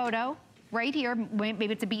favorite photo, right here, maybe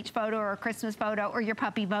it's a beach photo or a Christmas photo or your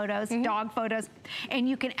puppy photos, dog photos, and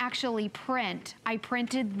you can actually print. I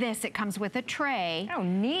printed this, it comes with a tray. Oh,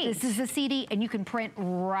 neat. This is a CD, and you can print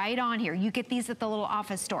right on here. You get these at the little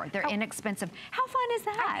office store. They're inexpensive. How fun is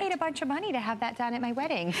that? I paid a bunch of money to have that done at my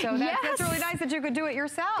wedding, so that's really nice that you could do it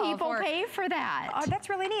yourself. People pay for that. Oh, that's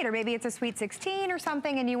really neat. Or maybe it's a Sweet 16 or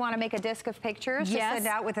something, and you want to make a disc of pictures to send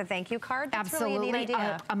out with a thank you card. That's really a neat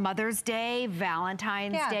idea. A Mother's Day,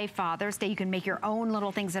 Valentine's Day, Father's Day. You can make your own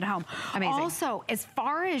little things at home. Amazing. Also, as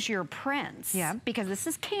far as your prints, because this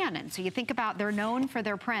is Canon, so you think about, they're known for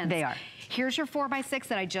their prints. They are. Here's your 4x6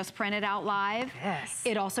 that I just printed out live. Yes.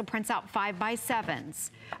 It also prints out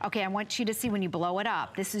 5x7s. Okay, I want you to see when you blow it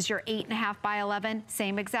up. This is your 8.5 by 11,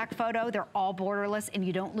 same exact photo. They're all borderless, and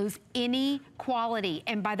you don't lose any quality.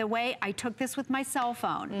 And by the way, I took this with my cell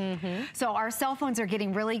phone. So our cell phones are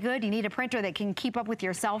getting really good. You need a printer that can keep up with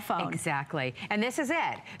your cell phone. Exactly. And this is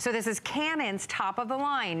it. So this is Canon's top of the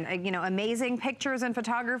line. You know, amazing pictures and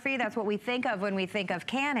photography. That's what we think of when we think of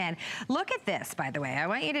Canon. Look at this, by the way. I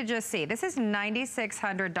want you to just see. This is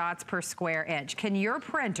 9,600 dots per square inch. Can your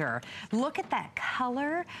printer, look at that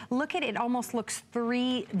color. Look at it, almost looks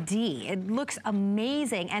 3D. It looks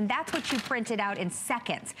amazing. And that's what you printed out in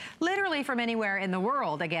seconds. Literally from anywhere in the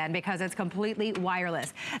world, again, because it's completely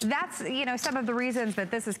wireless. That's, you know, some of the reasons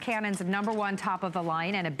that this is Canon's #1 top of the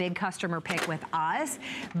line and a big customer pick with us.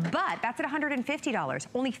 But That's at $150.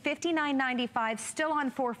 Only $59.95, still on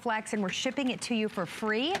 4 Flex, and we're shipping it to you for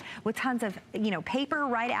free with tons of, you know, paper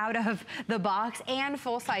right out of the box and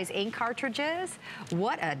full-size ink cartridges.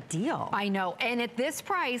 What a deal. I know, and at this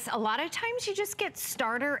price, a lot of times you just get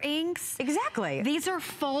starter inks. Exactly. These are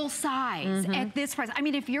full size at this price. I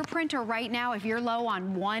mean, if your printer right now, if you're low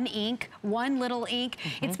on one ink, one little ink,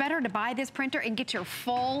 it's better to buy this printer and get your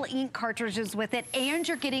full ink cartridges with it, and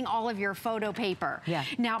you're getting all of your photo paper. Yeah.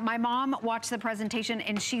 Now, my mom watched the presentation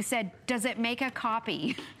and she said, does it make a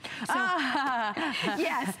copy? So,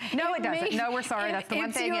 yes. No, it doesn't. No, we're sorry. That's the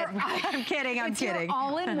one thing. I'm kidding. I'm kidding.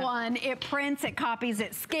 All-in-one. It prints, it copies,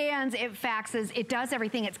 it scans, it faxes, it does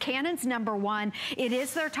everything. It's Canon's #1. It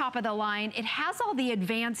is their top of the line. It has all the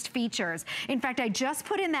advanced features. In fact, I just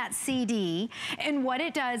put in that CD, and what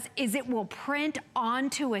it does is it will print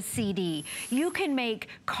onto a CD. You can make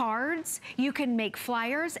cards, you can make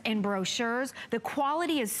flyers and brochures. The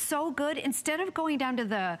quality is so good. Instead of going down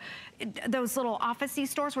to those little office-y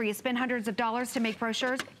stores where you spend hundreds of dollars to make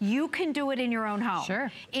brochures, you can do it in your own home.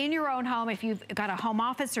 Sure. In your own home, if you've got a home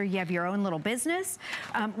office or you have your own little business,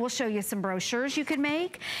 we'll show you some brochures you can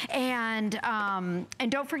make. And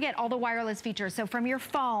don't forget all the wireless features. So from your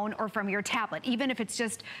phone or from your tablet, even if it's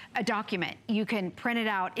just a document, you can print it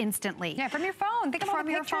out instantly. Yeah, from your phone. Think of all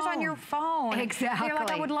the pictures on your phone. Exactly. You're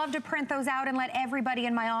like, I would love to print those out and let everybody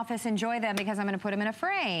in my office enjoy them because I'm going to put them in a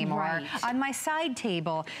frame or on my side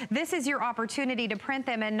table. This is your opportunity to print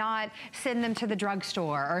them and not send them to the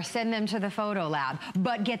drugstore or send them to the photo lab,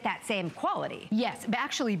 but get that same quality. Yes,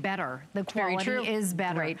 actually better. The quality is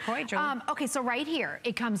better. Great point, Julie. Okay, so right here,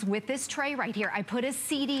 it comes with this tray right here. I put a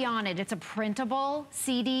CD on it. It's a printable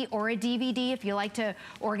CD or a DVD if you like to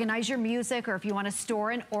organize your music or if you want to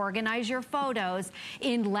store and organize your photos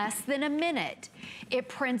in less than a minute. It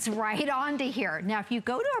prints right onto here. Now, if you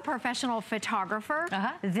go to a professional photographer,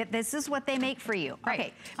 this is what they make for you. Right.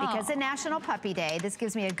 Okay, because of National Puppy Day, this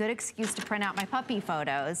gives me a good excuse to print out my puppy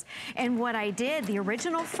photos. And what I did, the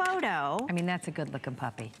original photo. I mean, that's a good looking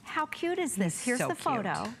puppy. How cute is this? Here's so the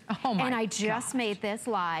photo. Cute. Oh my And I just made this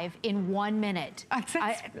live in 1 minute. That's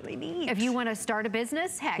really neat. If you want to start a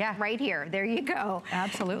business, heck, right here. There you go.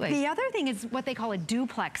 Absolutely. The other thing is what they call a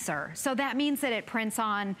duplexer. So that means that it prints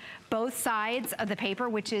on both sides of the paper,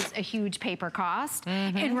 which is a huge paper cost.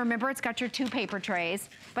 And remember, it's got your 2 paper trays.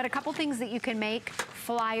 But a couple things that you can make: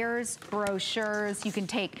 flyers, brochures. You can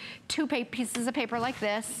take 2 pieces of paper like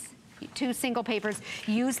this, 2 single papers.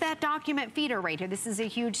 Use that document feeder right here. This is a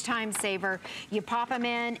huge time saver. You pop them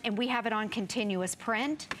in, and we have it on continuous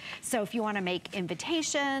print. So if you want to make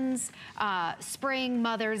invitations, spring,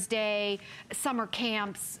 Mother's Day, summer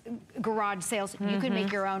camps, garage sales, you can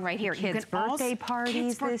make your own right here. Kids' birthday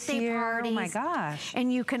parties this year. Oh my gosh.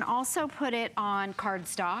 And you can also put it on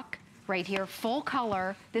cardstock. Right here, full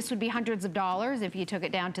color. This would be hundreds of dollars if you took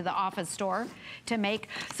it down to the office store to make.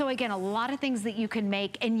 So again, a lot of things that you can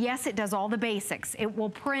make. And yes, it does all the basics. It will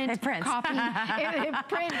print, copy, it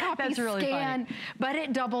print, copy, That's really scan, funny. but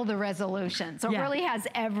it doubled the resolution. So it really has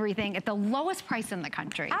everything at the lowest price in the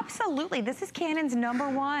country. Absolutely. This is Canon's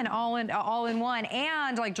 #1 all-in-one.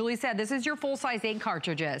 And like Julie said, this is your full-size ink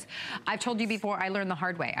cartridges. I've told you before, I learned the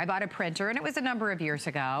hard way. I bought a printer, and it was a number of years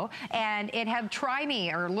ago, and it had try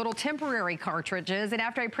me or little temporary cartridges, and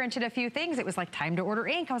after I printed a few things, it was like time to order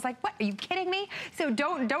ink. I was like, what, are you kidding me? So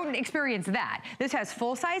don't experience that. This has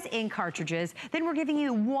full-size ink cartridges. Then we're giving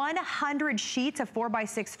you 100 sheets of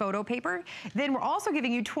 4x6 photo paper. Then we're also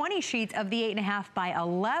giving you 20 sheets of the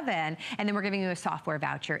 8.5x11, and then we're giving you a software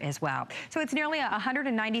voucher as well. So it's nearly a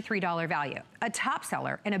 $193 value. A top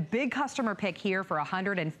seller and a big customer pick here for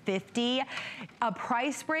 $150. A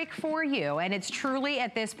price break for you, and it's truly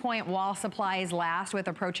at this point while supplies last, with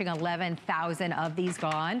approaching 11,000 of these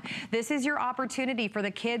gone. This is your opportunity for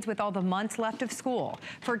the kids with all the months left of school,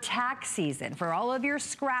 for tax season, for all of your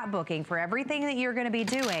scrapbooking, for everything that you're going to be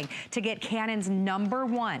doing to get Canon's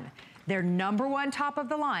 #1. Their #1 top of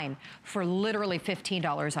the line for literally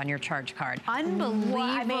 $15 on your charge card. Unbelievable.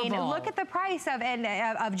 I mean, look at the price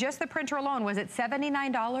of just the printer alone. Was it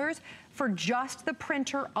 $79 for just the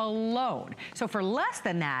printer alone? So for less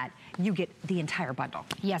than that, you get the entire bundle.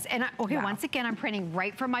 Yes, and once again, I'm printing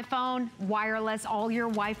right from my phone, wireless, all your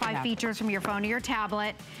Wi-Fi features from your phone to your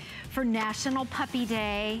tablet. For National Puppy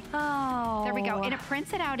Day. Oh. There we go. And it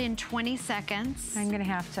prints it out in 20 seconds. I'm gonna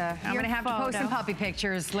have to post some puppy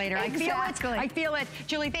pictures later. Exactly. I feel it.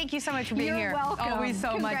 Julie, thank you so much for being here. You're welcome. Always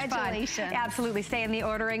so much fun. Congratulations. Absolutely. Stay in the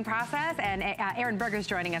ordering process. And Aaron Berger's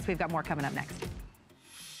joining us. We've got more coming up next.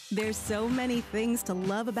 There's so many things to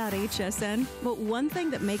love about HSN, but one thing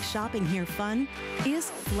that makes shopping here fun is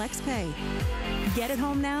FlexPay. Get it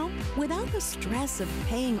home now without the stress of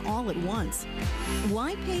paying all at once.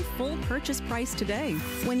 Why pay full purchase price today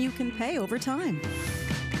when you can pay over time?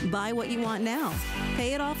 Buy what you want now,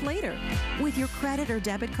 pay it off later with your credit or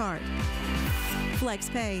debit card.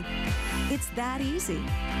 FlexPay. It's that easy.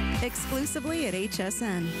 Exclusively at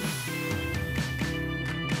HSN.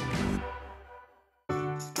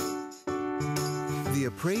 The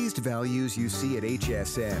appraised values you see at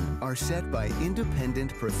HSN are set by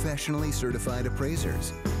independent, professionally certified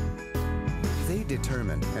appraisers. They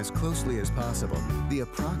determine, as closely as possible, the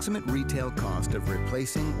approximate retail cost of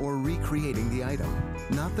replacing or recreating the item,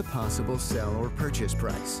 not the possible sell or purchase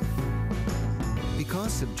price.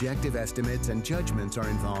 Because subjective estimates and judgments are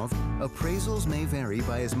involved, appraisals may vary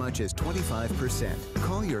by as much as 25%.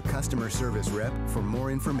 Call your customer service rep for more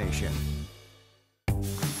information.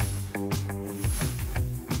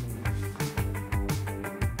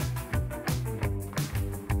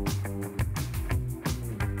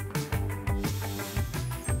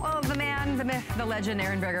 The legend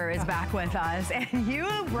Aaron Berger is back with us, and you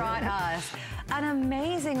brought us an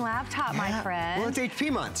amazing laptop, my friend. Well, it's HP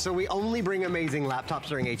month, so we only bring amazing laptops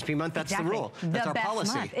during HP month. That's the rule. That's our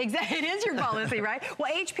policy. Exactly. It is your policy, right? Well,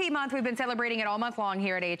 HP month, we've been celebrating it all month long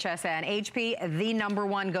here at HSN. HP, the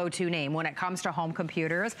 #1 go-to name when it comes to home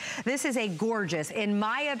computers. This is a gorgeous, in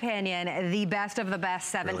my opinion, the best of the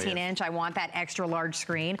best 17-inch. I want that extra large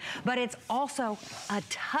screen, but it's also a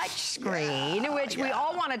touch screen, which we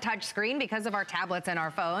all want a touch screen because of our tablets and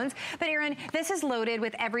our phones. But Aaron, this is loaded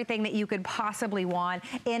with everything that you could possibly want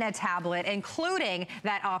in a tablet, including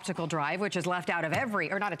that optical drive, which is left out of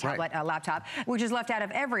every, or not a tablet, a laptop, which is left out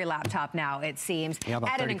of every laptop now, it seems,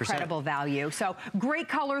 at an incredible value. So great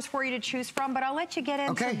colors for you to choose from, but I'll let you get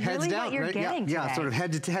into really what you're getting today. Yeah, sort of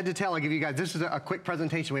head to tail. I'll give you guys, this is a quick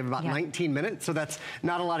presentation. We have about 19 minutes, so that's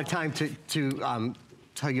not a lot of time to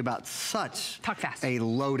tell you about such a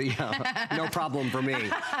loaded, no problem for me.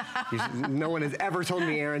 No one has ever told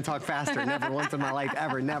me, Aaron, talk faster. Never once in my life,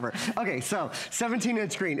 ever, never. Okay, so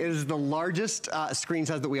 17-inch screen is the largest screen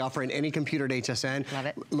size that we offer in any computer at HSN. Love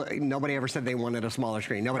it. Nobody ever said they wanted a smaller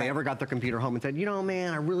screen. Nobody ever got their computer home and said, you know,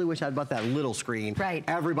 man, I really wish I'd bought that little screen. Right.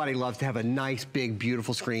 Everybody loves to have a nice, big,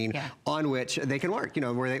 beautiful screen on which they can work, you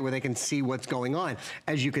know, where they can see what's going on.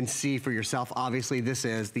 As you can see for yourself, obviously, this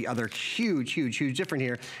is the other huge difference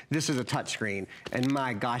here. This is a touch screen, and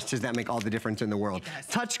my gosh, does that make all the difference in the world.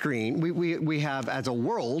 Touch screen, we have, as a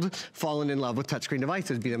world, fallen in love with touchscreen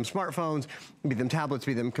devices, be them smartphones, be them tablets,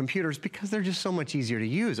 be them computers, because they're just so much easier to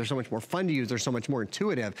use. They're so much more fun to use. They're so much more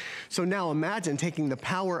intuitive. So now imagine taking the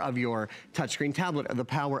power of your touchscreen tablet, or the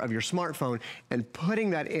power of your smartphone, and putting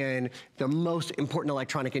that in the most important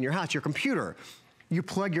electronic in your house, your computer. You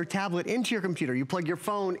plug your tablet into your computer. You plug your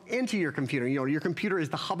phone into your computer. You know, your computer is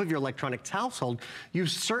the hub of your electronics household. You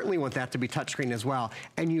certainly want that to be touchscreen as well.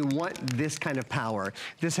 And you want this kind of power.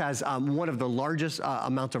 This has one of the largest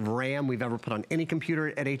amounts of RAM we've ever put on any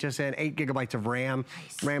computer at HSN, 8 gigabytes of RAM.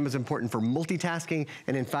 Nice. RAM is important for multitasking.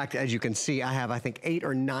 And in fact, as you can see, I have, I think, 8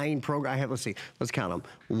 or 9 programs. Let's see, let's count them.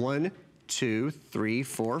 1, 2, 3,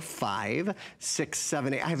 4, 5, 6,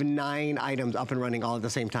 7, 8. I have 9 items up and running all at the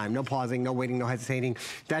same time. No pausing, no waiting, no hesitating.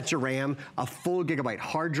 That's your RAM. A full gigabyte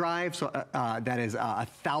hard drive. So that is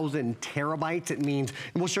 1,000 terabytes. It means,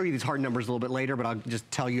 and we'll show you these hard numbers a little bit later, but I'll just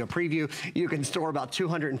tell you a preview. You can store about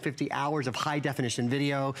 250 hours of high definition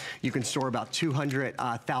video. You can store about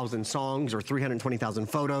 200,000 songs or 320,000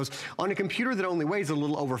 photos on a computer that only weighs a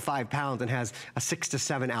little over 5 pounds and has a 6 to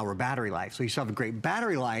 7 hour battery life. So you still have a great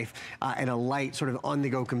battery life and a light sort of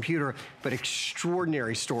on-the-go computer, but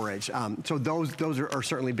extraordinary storage. So those are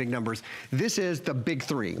certainly big numbers. This is the big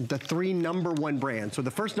three, the 3 #1 brands. So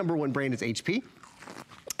the first #1 brand is HP.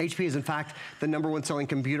 HP is, in fact, the #1 selling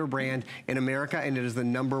computer brand in America, and it is the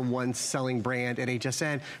 #1 selling brand at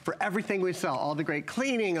HSN. For everything we sell, all the great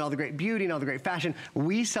cleaning, and all the great beauty, and all the great fashion,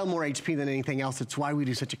 we sell more HP than anything else. It's why we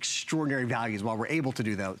do such extraordinary values while we're able to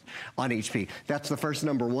do those on HP. That's the first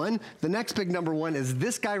 #1. The next big #1 is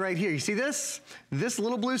this guy right here. You see this? This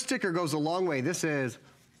little blue sticker goes a long way. This is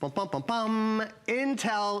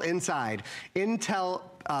Intel inside. Intel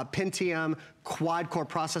Pentium quad-core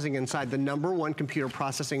processing inside, the #1 computer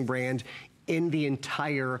processing brand in the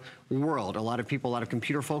entire world. A lot of people, a lot of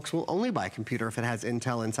computer folks will only buy a computer if it has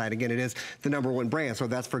Intel inside. Again, it is the #1 brand, so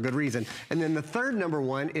that's for good reason. And then the third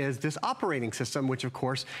 #1 is this operating system, which of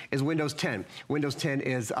course is Windows 10. Windows 10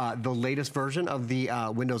 is the latest version of the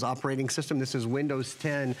Windows operating system. This is Windows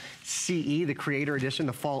 10 CE, the Creator Edition.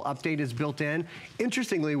 The fall update is built in.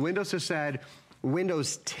 Interestingly, Windows has said,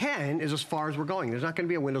 Windows 10 is as far as we're going. There's not going to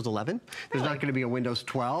be a Windows 11. There's not going to be a Windows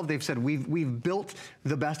 12. They've said we've built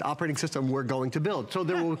the best operating system we're going to build. So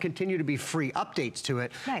there will continue to be free updates to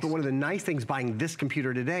it. But one of the nice things buying this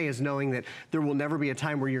computer today is knowing that there will never be a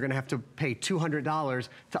time where you're going to have to pay $200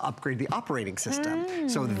 to upgrade the operating system.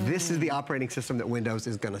 So this is the operating system that Windows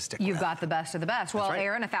is going to stick with. You've got the best of the best. Well,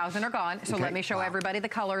 Aaron, 1,000 are gone. So let me show everybody the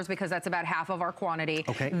colors because that's about half of our quantity.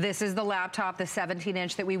 This is the laptop, the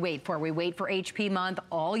 17-inch that we wait for. We wait for HP month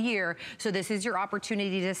all year. So this is your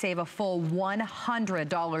opportunity to save a full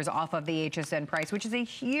 $100 off of the HSN price, which is a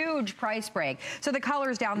huge price break. So the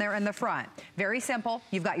colors down there in the front, very simple.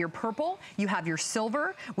 You've got your purple, you have your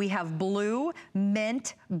silver, we have blue,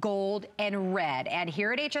 mint, gold, and red. And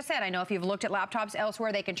here at HSN, I know if you've looked at laptops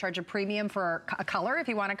elsewhere, they can charge a premium for a color if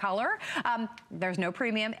you want a color. There's no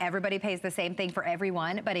premium. Everybody pays the same thing for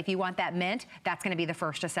everyone. But if you want that mint, that's going to be the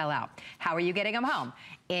first to sell out. How are you getting them home?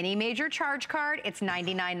 Any major charge card, it's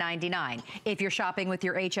 $99.99. If you're shopping with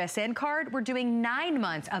your HSN card, we're doing 9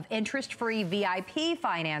 months of interest-free VIP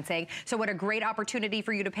financing. So what a great opportunity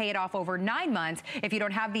for you to pay it off over 9 months. If you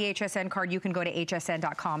don't have the HSN card, you can go to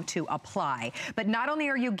hsn.com to apply. But not only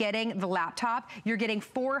are you getting the laptop, you're getting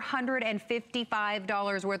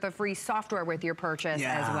 $455 worth of free software with your purchase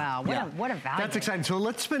as well. What a value. That's exciting. So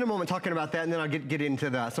let's spend a moment talking about that, and then I'll get into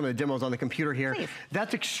some of the demos on the computer here. Please.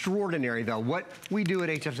 That's extraordinary, though. What we do at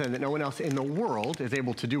HSN that no one else in the world is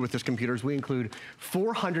able to do with this computer is we include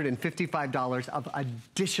 $455 of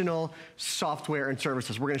additional software and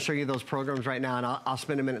services. We're going to show you those programs right now, and I'll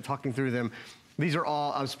spend a minute talking through them. These are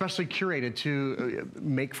all especially curated to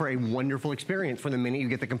make for a wonderful experience from the minute you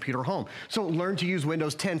get the computer home. So learn to use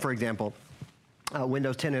Windows 10, for example.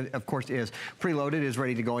 Windows 10, of course, is preloaded, is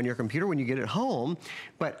ready to go on your computer when you get it home,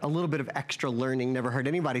 but a little bit of extra learning never hurt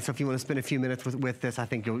anybody. So if you want to spend a few minutes with this, I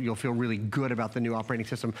think you'll feel really good about the new operating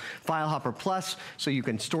system. File Hopper Plus, so you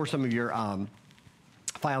can store some of your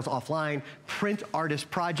files offline, print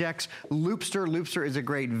artist projects. Loopster. Loopster is a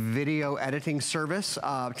great video editing service,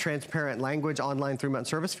 transparent language, online 3-month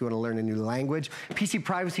service if you want to learn a new language. PC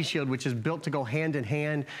Privacy Shield, which is built to go hand in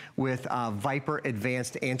hand with Viper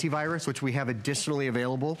Advanced Antivirus, which we have additionally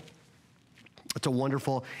available. It's a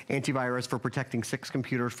wonderful antivirus for protecting 6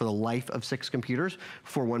 computers for the life of 6 computers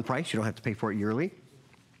for one price. You don't have to pay for it yearly.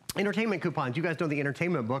 Entertainment coupons. You guys know the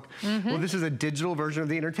entertainment book. Well, this is a digital version of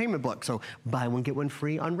the entertainment book. So buy one, get one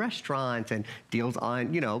free on restaurants and deals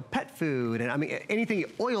on, you know, pet food and I mean, anything,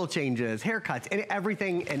 oil changes, haircuts,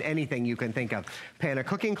 everything and anything you can think of. Pay a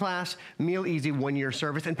cooking class, Meal Easy 1-year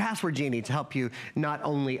service, and Password Genie to help you not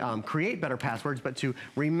only create better passwords, but to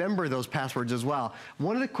remember those passwords as well.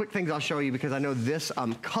 One of the quick things I'll show you, because I know this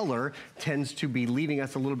color tends to be leaving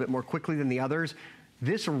us a little bit more quickly than the others.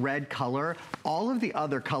 This red color, all of the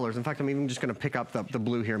other colors, in fact, I'm even just gonna pick up the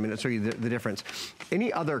blue here a minute, show you the difference.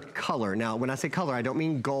 Any other color, now when I say color, I don't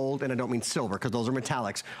mean gold and I don't mean silver, because those are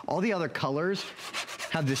metallics. All the other colors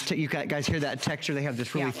have this, you guys hear that texture? They have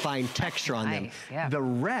this really fine texture on them. The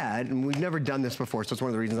red, and we've never done this before, so it's one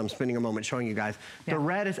of the reasons I'm spending a moment showing you guys. The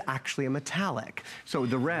red is actually a metallic. So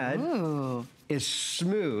the red, is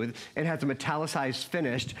smooth and has a metallicized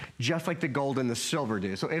finish, just like the gold and the silver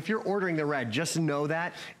do. So if you're ordering the red, just know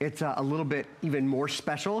that it's a little bit even more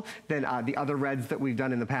special than the other reds that we've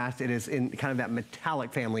done in the past. It is in kind of that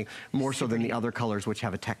metallic family, more so than the other colors, which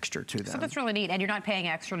have a texture to them. So that's really neat, and you're not paying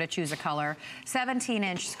extra to choose a color.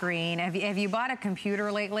 17-inch screen. Have you bought a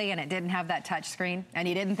computer lately and it didn't have that touch screen, and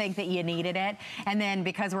you didn't think that you needed it, and then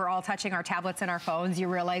because we're all touching our tablets and our phones, you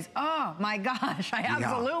realize, oh my gosh, I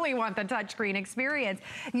absolutely want the touch screen experience.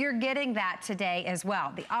 You're getting that today as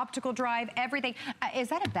well. The optical drive, everything. Is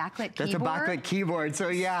that a backlit keyboard? That's a backlit keyboard. So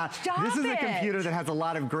yeah, this is a computer that has a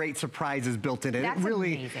lot of great surprises built in it. That's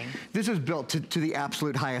really amazing. This is built to the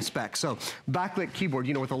absolute highest specs. So backlit keyboard,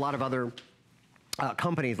 you know, with a lot of other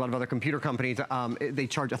companies, a lot of other computer companies, they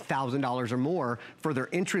charge $1,000 or more for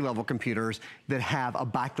their entry-level computers that have a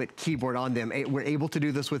backlit keyboard on them. We're able to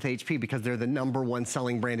do this with HP because they're the #1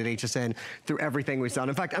 selling brand at HSN through everything we've done.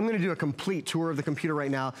 In fact, I'm going to do a complete tour of the computer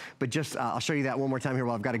right now, but just I'll show you that one more time here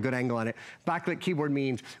while I've got a good angle on it. Backlit keyboard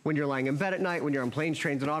means when you're lying in bed at night, when you're on planes,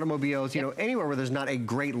 trains, and automobiles, you know, anywhere where there's not a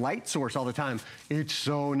great light source all the time, it's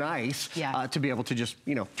so nice to be able to just,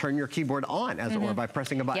 you know, turn your keyboard on, as it were, by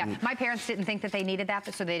pressing a button. Yeah, my parents didn't think that they needed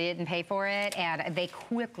that, so they didn't pay for it, and they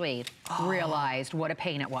quickly realized what a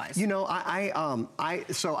pain it was. You know,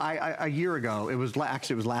 a year ago, it was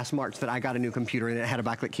last March that I got a new computer and it had a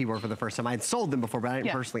backlit keyboard for the first time. I had sold them before, but I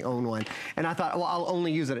didn't personally own one. And I thought, well, I'll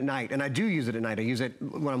only use it at night, and I do use it at night. I use it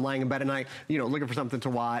when I'm lying in bed at night, you know, looking for something to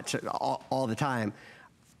watch all the time.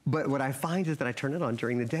 But what I find is that I turn it on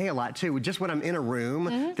during the day a lot too. Just when I'm in a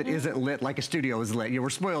room that isn't lit like a studio is lit. We're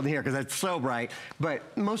spoiled here because it's so bright.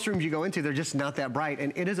 But most rooms you go into, they're just not that bright.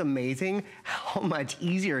 And it is amazing how much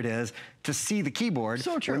easier it is to see the keyboard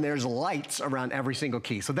when there's lights around every single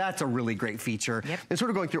key. So that's a really great feature. And sort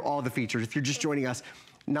of going through all the features. If you're just joining us,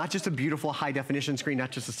 not just a beautiful high definition screen,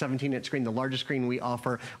 not just a 17-inch screen, the largest screen we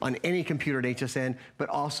offer on any computer at HSN, but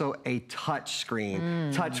also a touch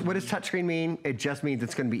screen. What does touch screen mean? It just means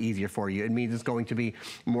it's going to be easier for you. It means it's going to be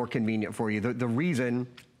more convenient for you. The reason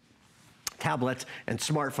tablets and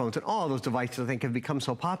smartphones and all those devices I think have become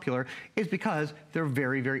so popular is because they're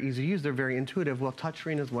very, very easy to use. They're very intuitive. Well,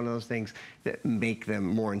 touchscreen is one of those things that make them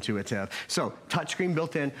more intuitive. So touchscreen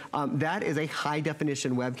built in. That is a high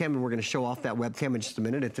definition webcam, and we're going to show off that webcam in just a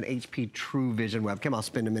minute. It's an HP True Vision webcam. I'll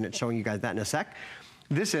spend a minute showing you guys that in a sec.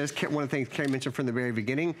 This is one of the things Carrie mentioned from the very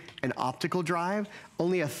beginning, an optical drive.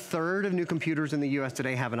 Only 1/3 of new computers in the US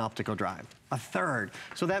today have an optical drive. 1/3.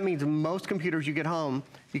 So that means most computers you get home,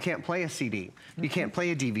 you can't play a CD. You can't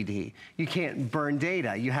play a DVD. You can't burn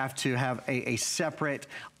data. You have to have a separate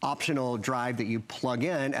optional drive that you plug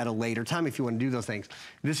in at a later time if you want to do those things.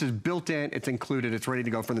 This is built in, it's included, it's ready to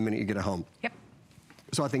go from the minute you get it home.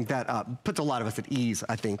 So I think that puts a lot of us at ease,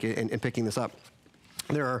 I think, in picking this up.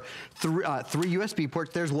 There are three USB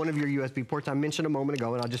ports. There's one of your USB ports I mentioned a moment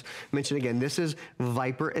ago, and I'll just mention again. This is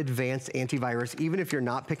Viper Advanced Antivirus. Even if you're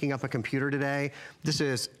not picking up a computer today, this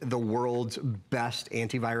is the world's best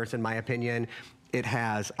antivirus, in my opinion. It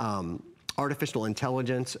has artificial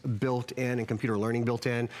intelligence built in and computer learning built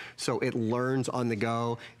in, so it learns on the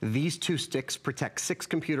go. These two sticks protect 6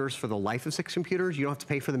 computers for the life of 6 computers. You don't have to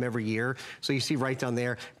pay for them every year. So you see right down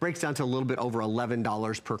there, breaks down to a little bit over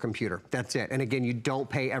 $11 per computer. That's it. And again, you don't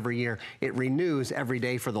pay every year. It renews every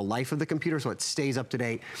day for the life of the computer, so it stays up to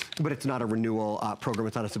date, but it's not a renewal program.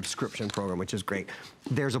 It's not a subscription program, which is great.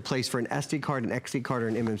 There's a place for an SD card, an XD card, or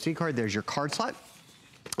an MMC card. There's your card slot.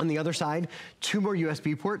 On the other side, 2 more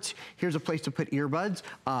USB ports. Here's a place to put earbuds.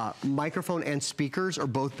 Microphone and speakers are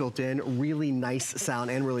both built in. Really nice sound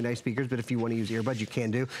and really nice speakers, but if you want to use earbuds, you can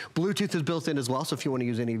do. Bluetooth is built in as well, so if you want to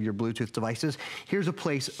use any of your Bluetooth devices. Here's a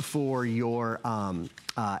place for your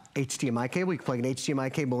HDMI cable. You can plug an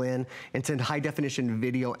HDMI cable in and send high definition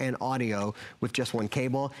video and audio with just one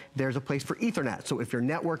cable. There's a place for Ethernet. So if you're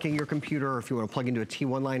networking your computer, or if you want to plug into a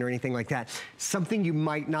T1 line or anything like that, something you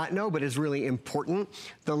might not know but is really important.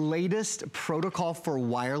 The latest protocol for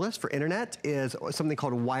wireless, for internet, is something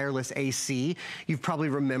called wireless AC. You've probably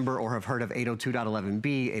remember or have heard of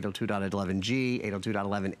 802.11b, 802.11g,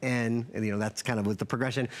 802.11n. You know, that's kind of with the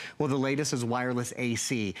progression. Well, the latest is wireless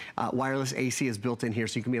AC. Wireless AC is built in here,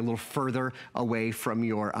 so you can be a little further away from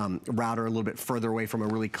your router, a little bit further away from a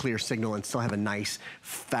really clear signal, and still have a nice,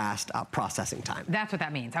 fast processing time. That's what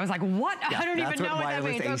that means. I was like, what? Yeah, I don't even know what that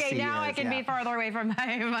means. AC okay, now I can be farther away from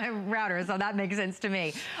my router, so that makes sense to me.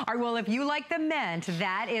 All right, well, if you like the Mint,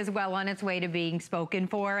 that is well on its way to being spoken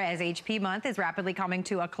for, as HP month is rapidly coming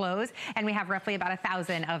to a close, and we have roughly about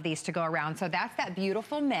 1,000 of these to go around. So that's that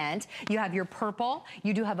beautiful Mint. You have your purple,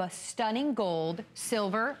 you do have a stunning gold,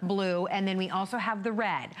 silver, blue, and then we also have the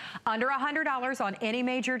red. Under $100 on any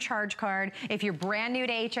major charge card. If you're brand new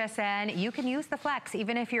to HSN, you can use the Flex.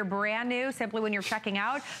 Even if you're brand new, simply when you're checking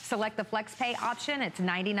out, select the Flex Pay option. It's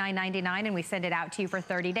 $99.99, and we send it out to you for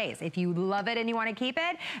 30 days. If you love it and you want to keep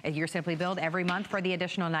it, you're simply billed every month for the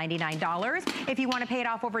additional $99. If you want to pay it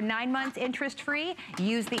off over 9 months interest-free,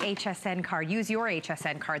 use the HSN card. Use your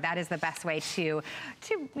HSN card. That is the best way to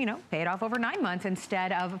you know, pay it off over 9 months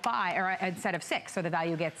instead of 5, or instead of 6, so the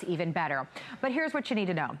value gets even better. But here's what you need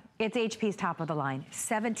to know. It's HP's top of the line,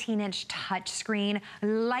 17-inch touchscreen,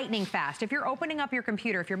 lightning fast. If you're opening up your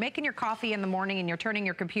computer, if you're making your coffee in the morning and you're turning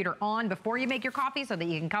your computer on before you make your coffee so that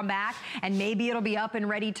you can come back and maybe it'll be up and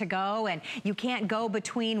ready to go, and you can't go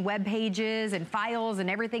between web pages and files and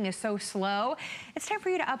everything is so slow, it's time for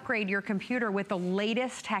you to upgrade your computer with the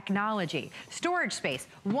latest technology. Storage space,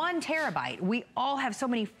 1 terabyte. We all have so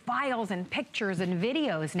many files and pictures and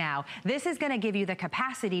videos now. This is going to give you the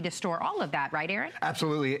capacity to store all of that, right, Aaron?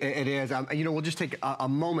 Absolutely, it is. You know, we'll just take a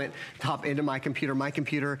moment to hop into my computer. My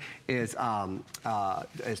computer is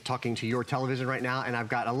talking to your television right now, and I've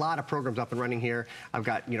got a lot of programs up and running here. I've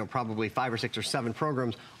got, you know, probably 5 or 6 or 7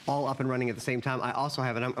 programs all up and running at the same time. I also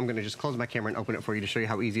have, and I'm going to just close my camera and open it for you to show you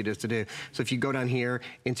how easy it is to do. So if you go down here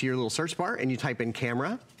into your little search bar and you type in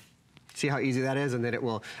camera, See how easy that is? And then it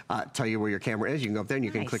will tell you where your camera is. You can go up there and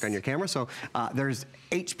you can click on your camera. So there's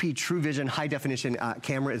HP True Vision high definition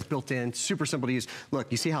camera is built in, super simple to use.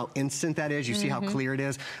 Look, you see how instant that is? You see how clear it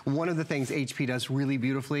is? One of the things HP does really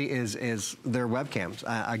beautifully is their webcams.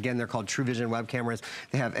 Again, they're called True Vision web cameras.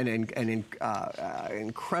 They have an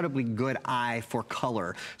incredibly good eye for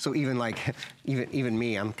color. So even like, even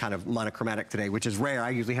me, I'm kind of monochromatic today, which is rare. I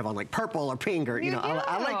usually have on like purple or pink or, you know,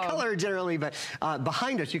 I like color generally, but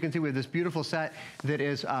behind us, you can see we have this beautiful set that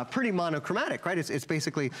is pretty monochromatic, right? It's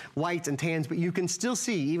basically whites and tans, but you can still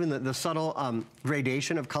see even the subtle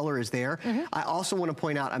gradation of color is there. I also want to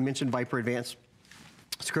point out, I mentioned Viper Advanced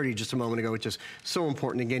Security just a moment ago, which is so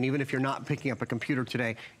important. Again, even if you're not picking up a computer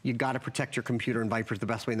today, you got to protect your computer, and Viper's the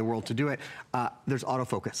best way in the world to do it. There's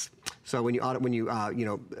autofocus. So when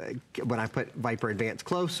I put Viper Advanced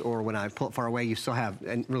close, or when I pull it far away, you still have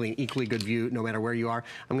a really equally good view no matter where you are.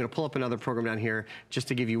 I'm going to pull up another program down here just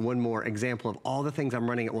to give you one more example of all the things I'm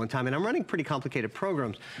running at one time, and I'm running pretty complicated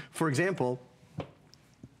programs. For example,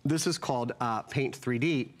 this is called Paint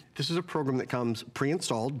 3D. This is a program that comes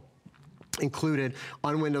pre-installed, included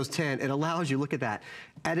on Windows 10. It allows you, look at that,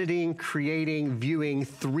 editing, creating, viewing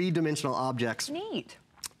three-dimensional objects. Neat.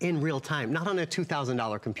 In real time, not on a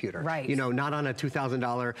 $2,000 computer. Right. You know, not on a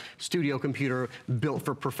 $2,000 studio computer built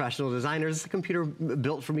for professional designers. It's a computer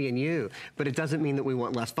built for me and you, but it doesn't mean that we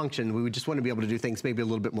want less function. We would just want to be able to do things maybe a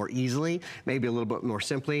little bit more easily, maybe a little bit more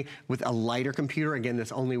simply. With a lighter computer, again,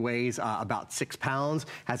 this only weighs about 6 pounds,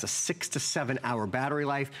 has a 6 to 7 hour battery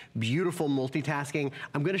life, beautiful multitasking.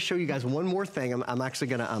 I'm gonna show you guys one more thing. I'm actually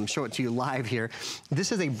gonna show it to you live here.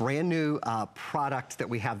 This is a brand new product that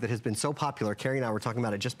we have that has been so popular. Carrie and I were talking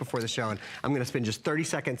about it just before the show, and I'm gonna spend just 30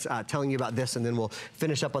 seconds telling you about this, and then we'll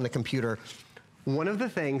finish up on the computer. One of the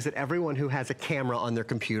things that everyone who has a camera on their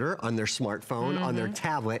computer, on their smartphone, on their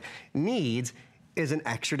tablet needs is an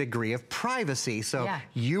extra degree of privacy. So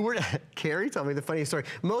you were, Carrie, tell me the funniest story.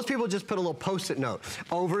 Most people just put a little Post-it note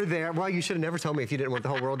over there. Well, you should have never told me if you didn't want the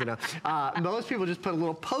whole world to know. Most people just put a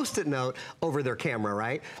little Post-it note over their camera,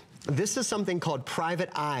 right? This is something called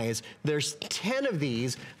Private Eyes. There's 10 of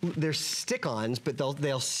these. They're stick-ons, but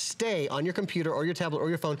they'll stay on your computer or your tablet or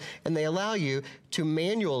your phone, and they allow you to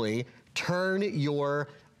manually turn your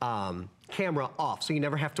camera off, so you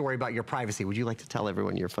never have to worry about your privacy. Would you like to tell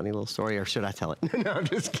everyone your funny little story, or should I tell it? No, I'm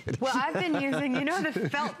just kidding. Well, I've been using, you know, the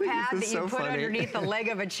felt pad that you put underneath the leg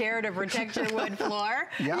of a chair to protect your wood floor?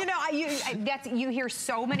 Yeah. You know, you hear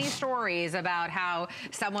so many stories about how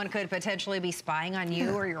someone could potentially be spying on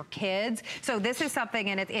you or your kids. So this is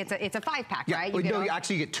something, and it's a 5-pack, right? You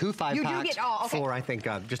actually get 2 5-packs for, I think,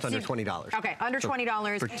 just under $20. Okay, under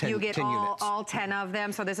 $20, you get all 10 of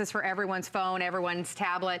them. So this is for everyone's phone, everyone's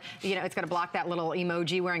tablet. You know, it's going to block that little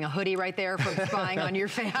emoji wearing a hoodie right there from spying on your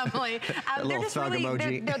family. They're just really,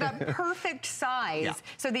 they're the perfect size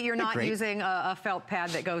so that you're not using a felt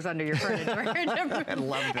pad that goes under your furniture. I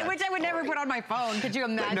love that. Which I would never put on my phone. Could you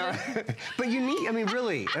imagine? But you need, I mean,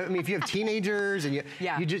 really, I mean, if you have teenagers and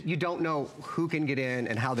you don't know who can get in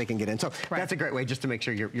and how they can get in. So that's a great way just to make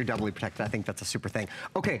sure you're doubly protected. I think that's a super thing.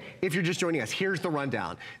 Okay, if you're just joining us, here's the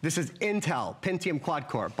rundown. This is Intel Pentium Quad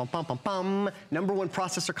Core, #1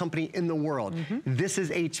 processor company in the world. This is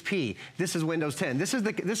HP. This is Windows 10. This is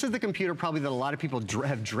the computer probably that a lot of people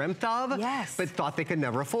have dreamt of, but thought they could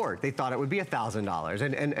never afford. They thought it would be $1,000,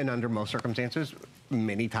 and under most circumstances,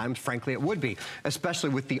 many times, frankly, it would be, especially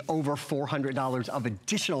with the over $400 of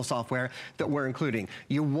additional software that we're including.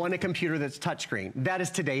 You want a computer that's touchscreen. That is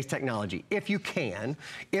today's technology. If you can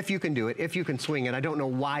do it, if you can swing it, I don't know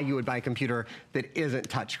why you would buy a computer that isn't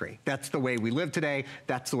touchscreen. That's the way we live today.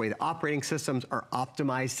 That's the way the operating systems are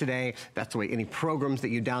optimized today. That's the way any programs that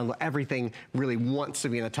you download, everything really wants to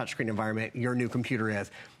be in a touchscreen environment. Your new computer is.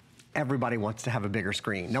 Everybody wants to have a bigger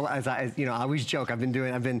screen. No, as you know, I always joke, I've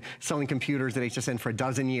been selling computers at HSN for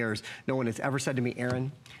 12 years. No one has ever said to me, Aaron,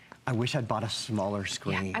 I wish I'd bought a smaller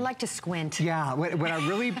screen. Yeah, I like to squint. Yeah, what I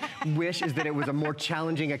really wish is that it was a more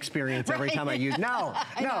challenging experience every time I use. No,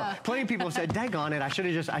 plenty of people have said, daggone it, I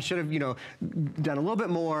should have, you know, done a little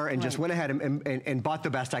bit more and just went ahead and bought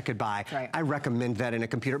the best I could buy. I recommend that in a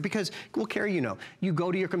computer because, well, Carrie, you know, you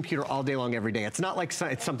go to your computer all day long every day. It's not like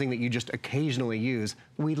it's something that you just occasionally use.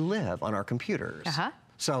 We live on our computers.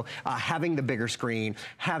 So having the bigger screen,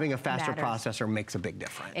 having a faster Matters. processor makes a big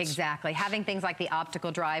difference. Exactly. Having things like the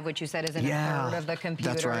optical drive, which you said is in a third of the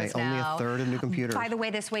computers that's right. now. Only a third of new computers. By the way,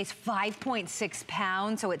 this weighs 5.6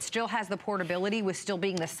 pounds, so it still has the portability with still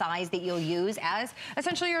being the size that you'll use as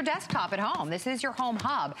essentially your desktop at home. This is your home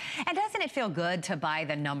hub. And doesn't it feel good to buy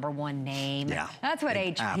the #1 name? Yeah. That's what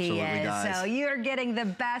it HP is. Does. So you're getting the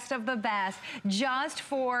best of the best. Just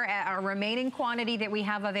for our remaining quantity that we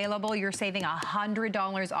have available, you're saving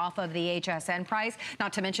 $100 off of the HSN price.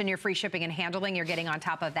 Not to mention your free shipping and handling you're getting on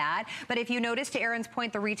top of that. But if you notice, to Aaron's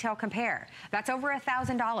point, the retail compare, that's over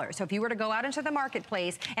 $1,000. So if you were to go out into the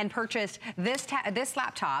marketplace and purchase this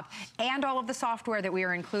laptop and all of the software that we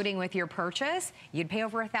are including with your purchase, you'd pay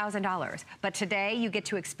over $1,000. But today you get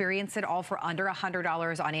to experience it all for under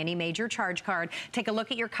 $100 on any major charge card. Take a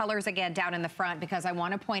look at your colors again down in the front, because I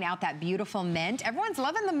want to point out that beautiful mint. Everyone's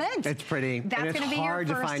loving the mint. It's pretty. That's going to be your first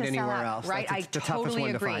to find anywhere else. Right? I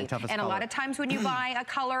totally agree. And a lot of time times when you buy a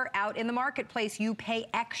color out in the marketplace, you pay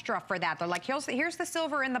extra for that. They're like, here's the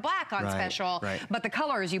silver and the black on special, but the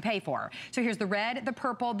colors you pay for. So here's the red, the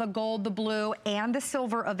purple, the gold, the blue, and the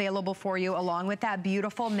silver available for you, along with that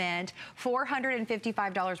beautiful mint.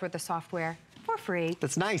 $455 worth of software for free.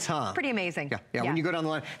 That's nice, huh? Pretty amazing. Yeah, when you go down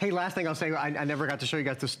the line. Hey, last thing I'll say, I never got to show you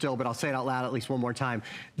guys this still, but I'll say it out loud at least one more time.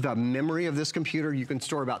 The memory of this computer, you can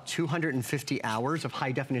store about 250 hours of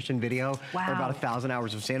high definition video, or about 1,000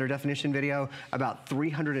 hours of standard definition video. About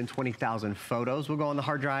 320,000 photos will go on the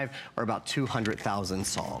hard drive, or about 200,000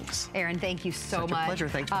 songs. Aaron, thank you so much. Such a pleasure.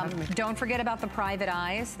 Thanks for having me. Don't forget about the private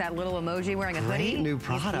eyes, that little emoji wearing a hoodie. Great new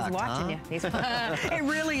product, He's watching you. It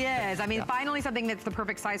really is. I mean, finally something that's the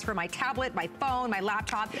perfect size for my tablet, my phone, my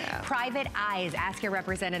laptop. Private eyes. Ask your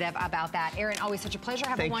representative about that. Aaron, always such a pleasure.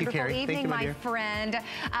 Have a wonderful evening, my friend.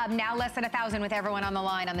 Now less than 1,000 with everyone on the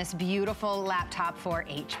line on this beautiful laptop for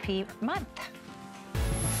HP month.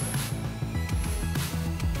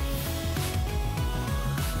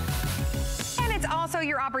 It's also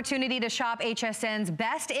your opportunity to shop HSN's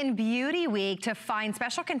Best in Beauty Week to find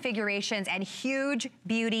special configurations and huge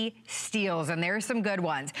beauty steals, and there's some good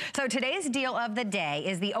ones. So today's deal of the day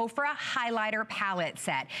is the Ofra Highlighter Palette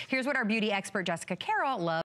Set. Here's what our beauty expert Jessica Carroll loves.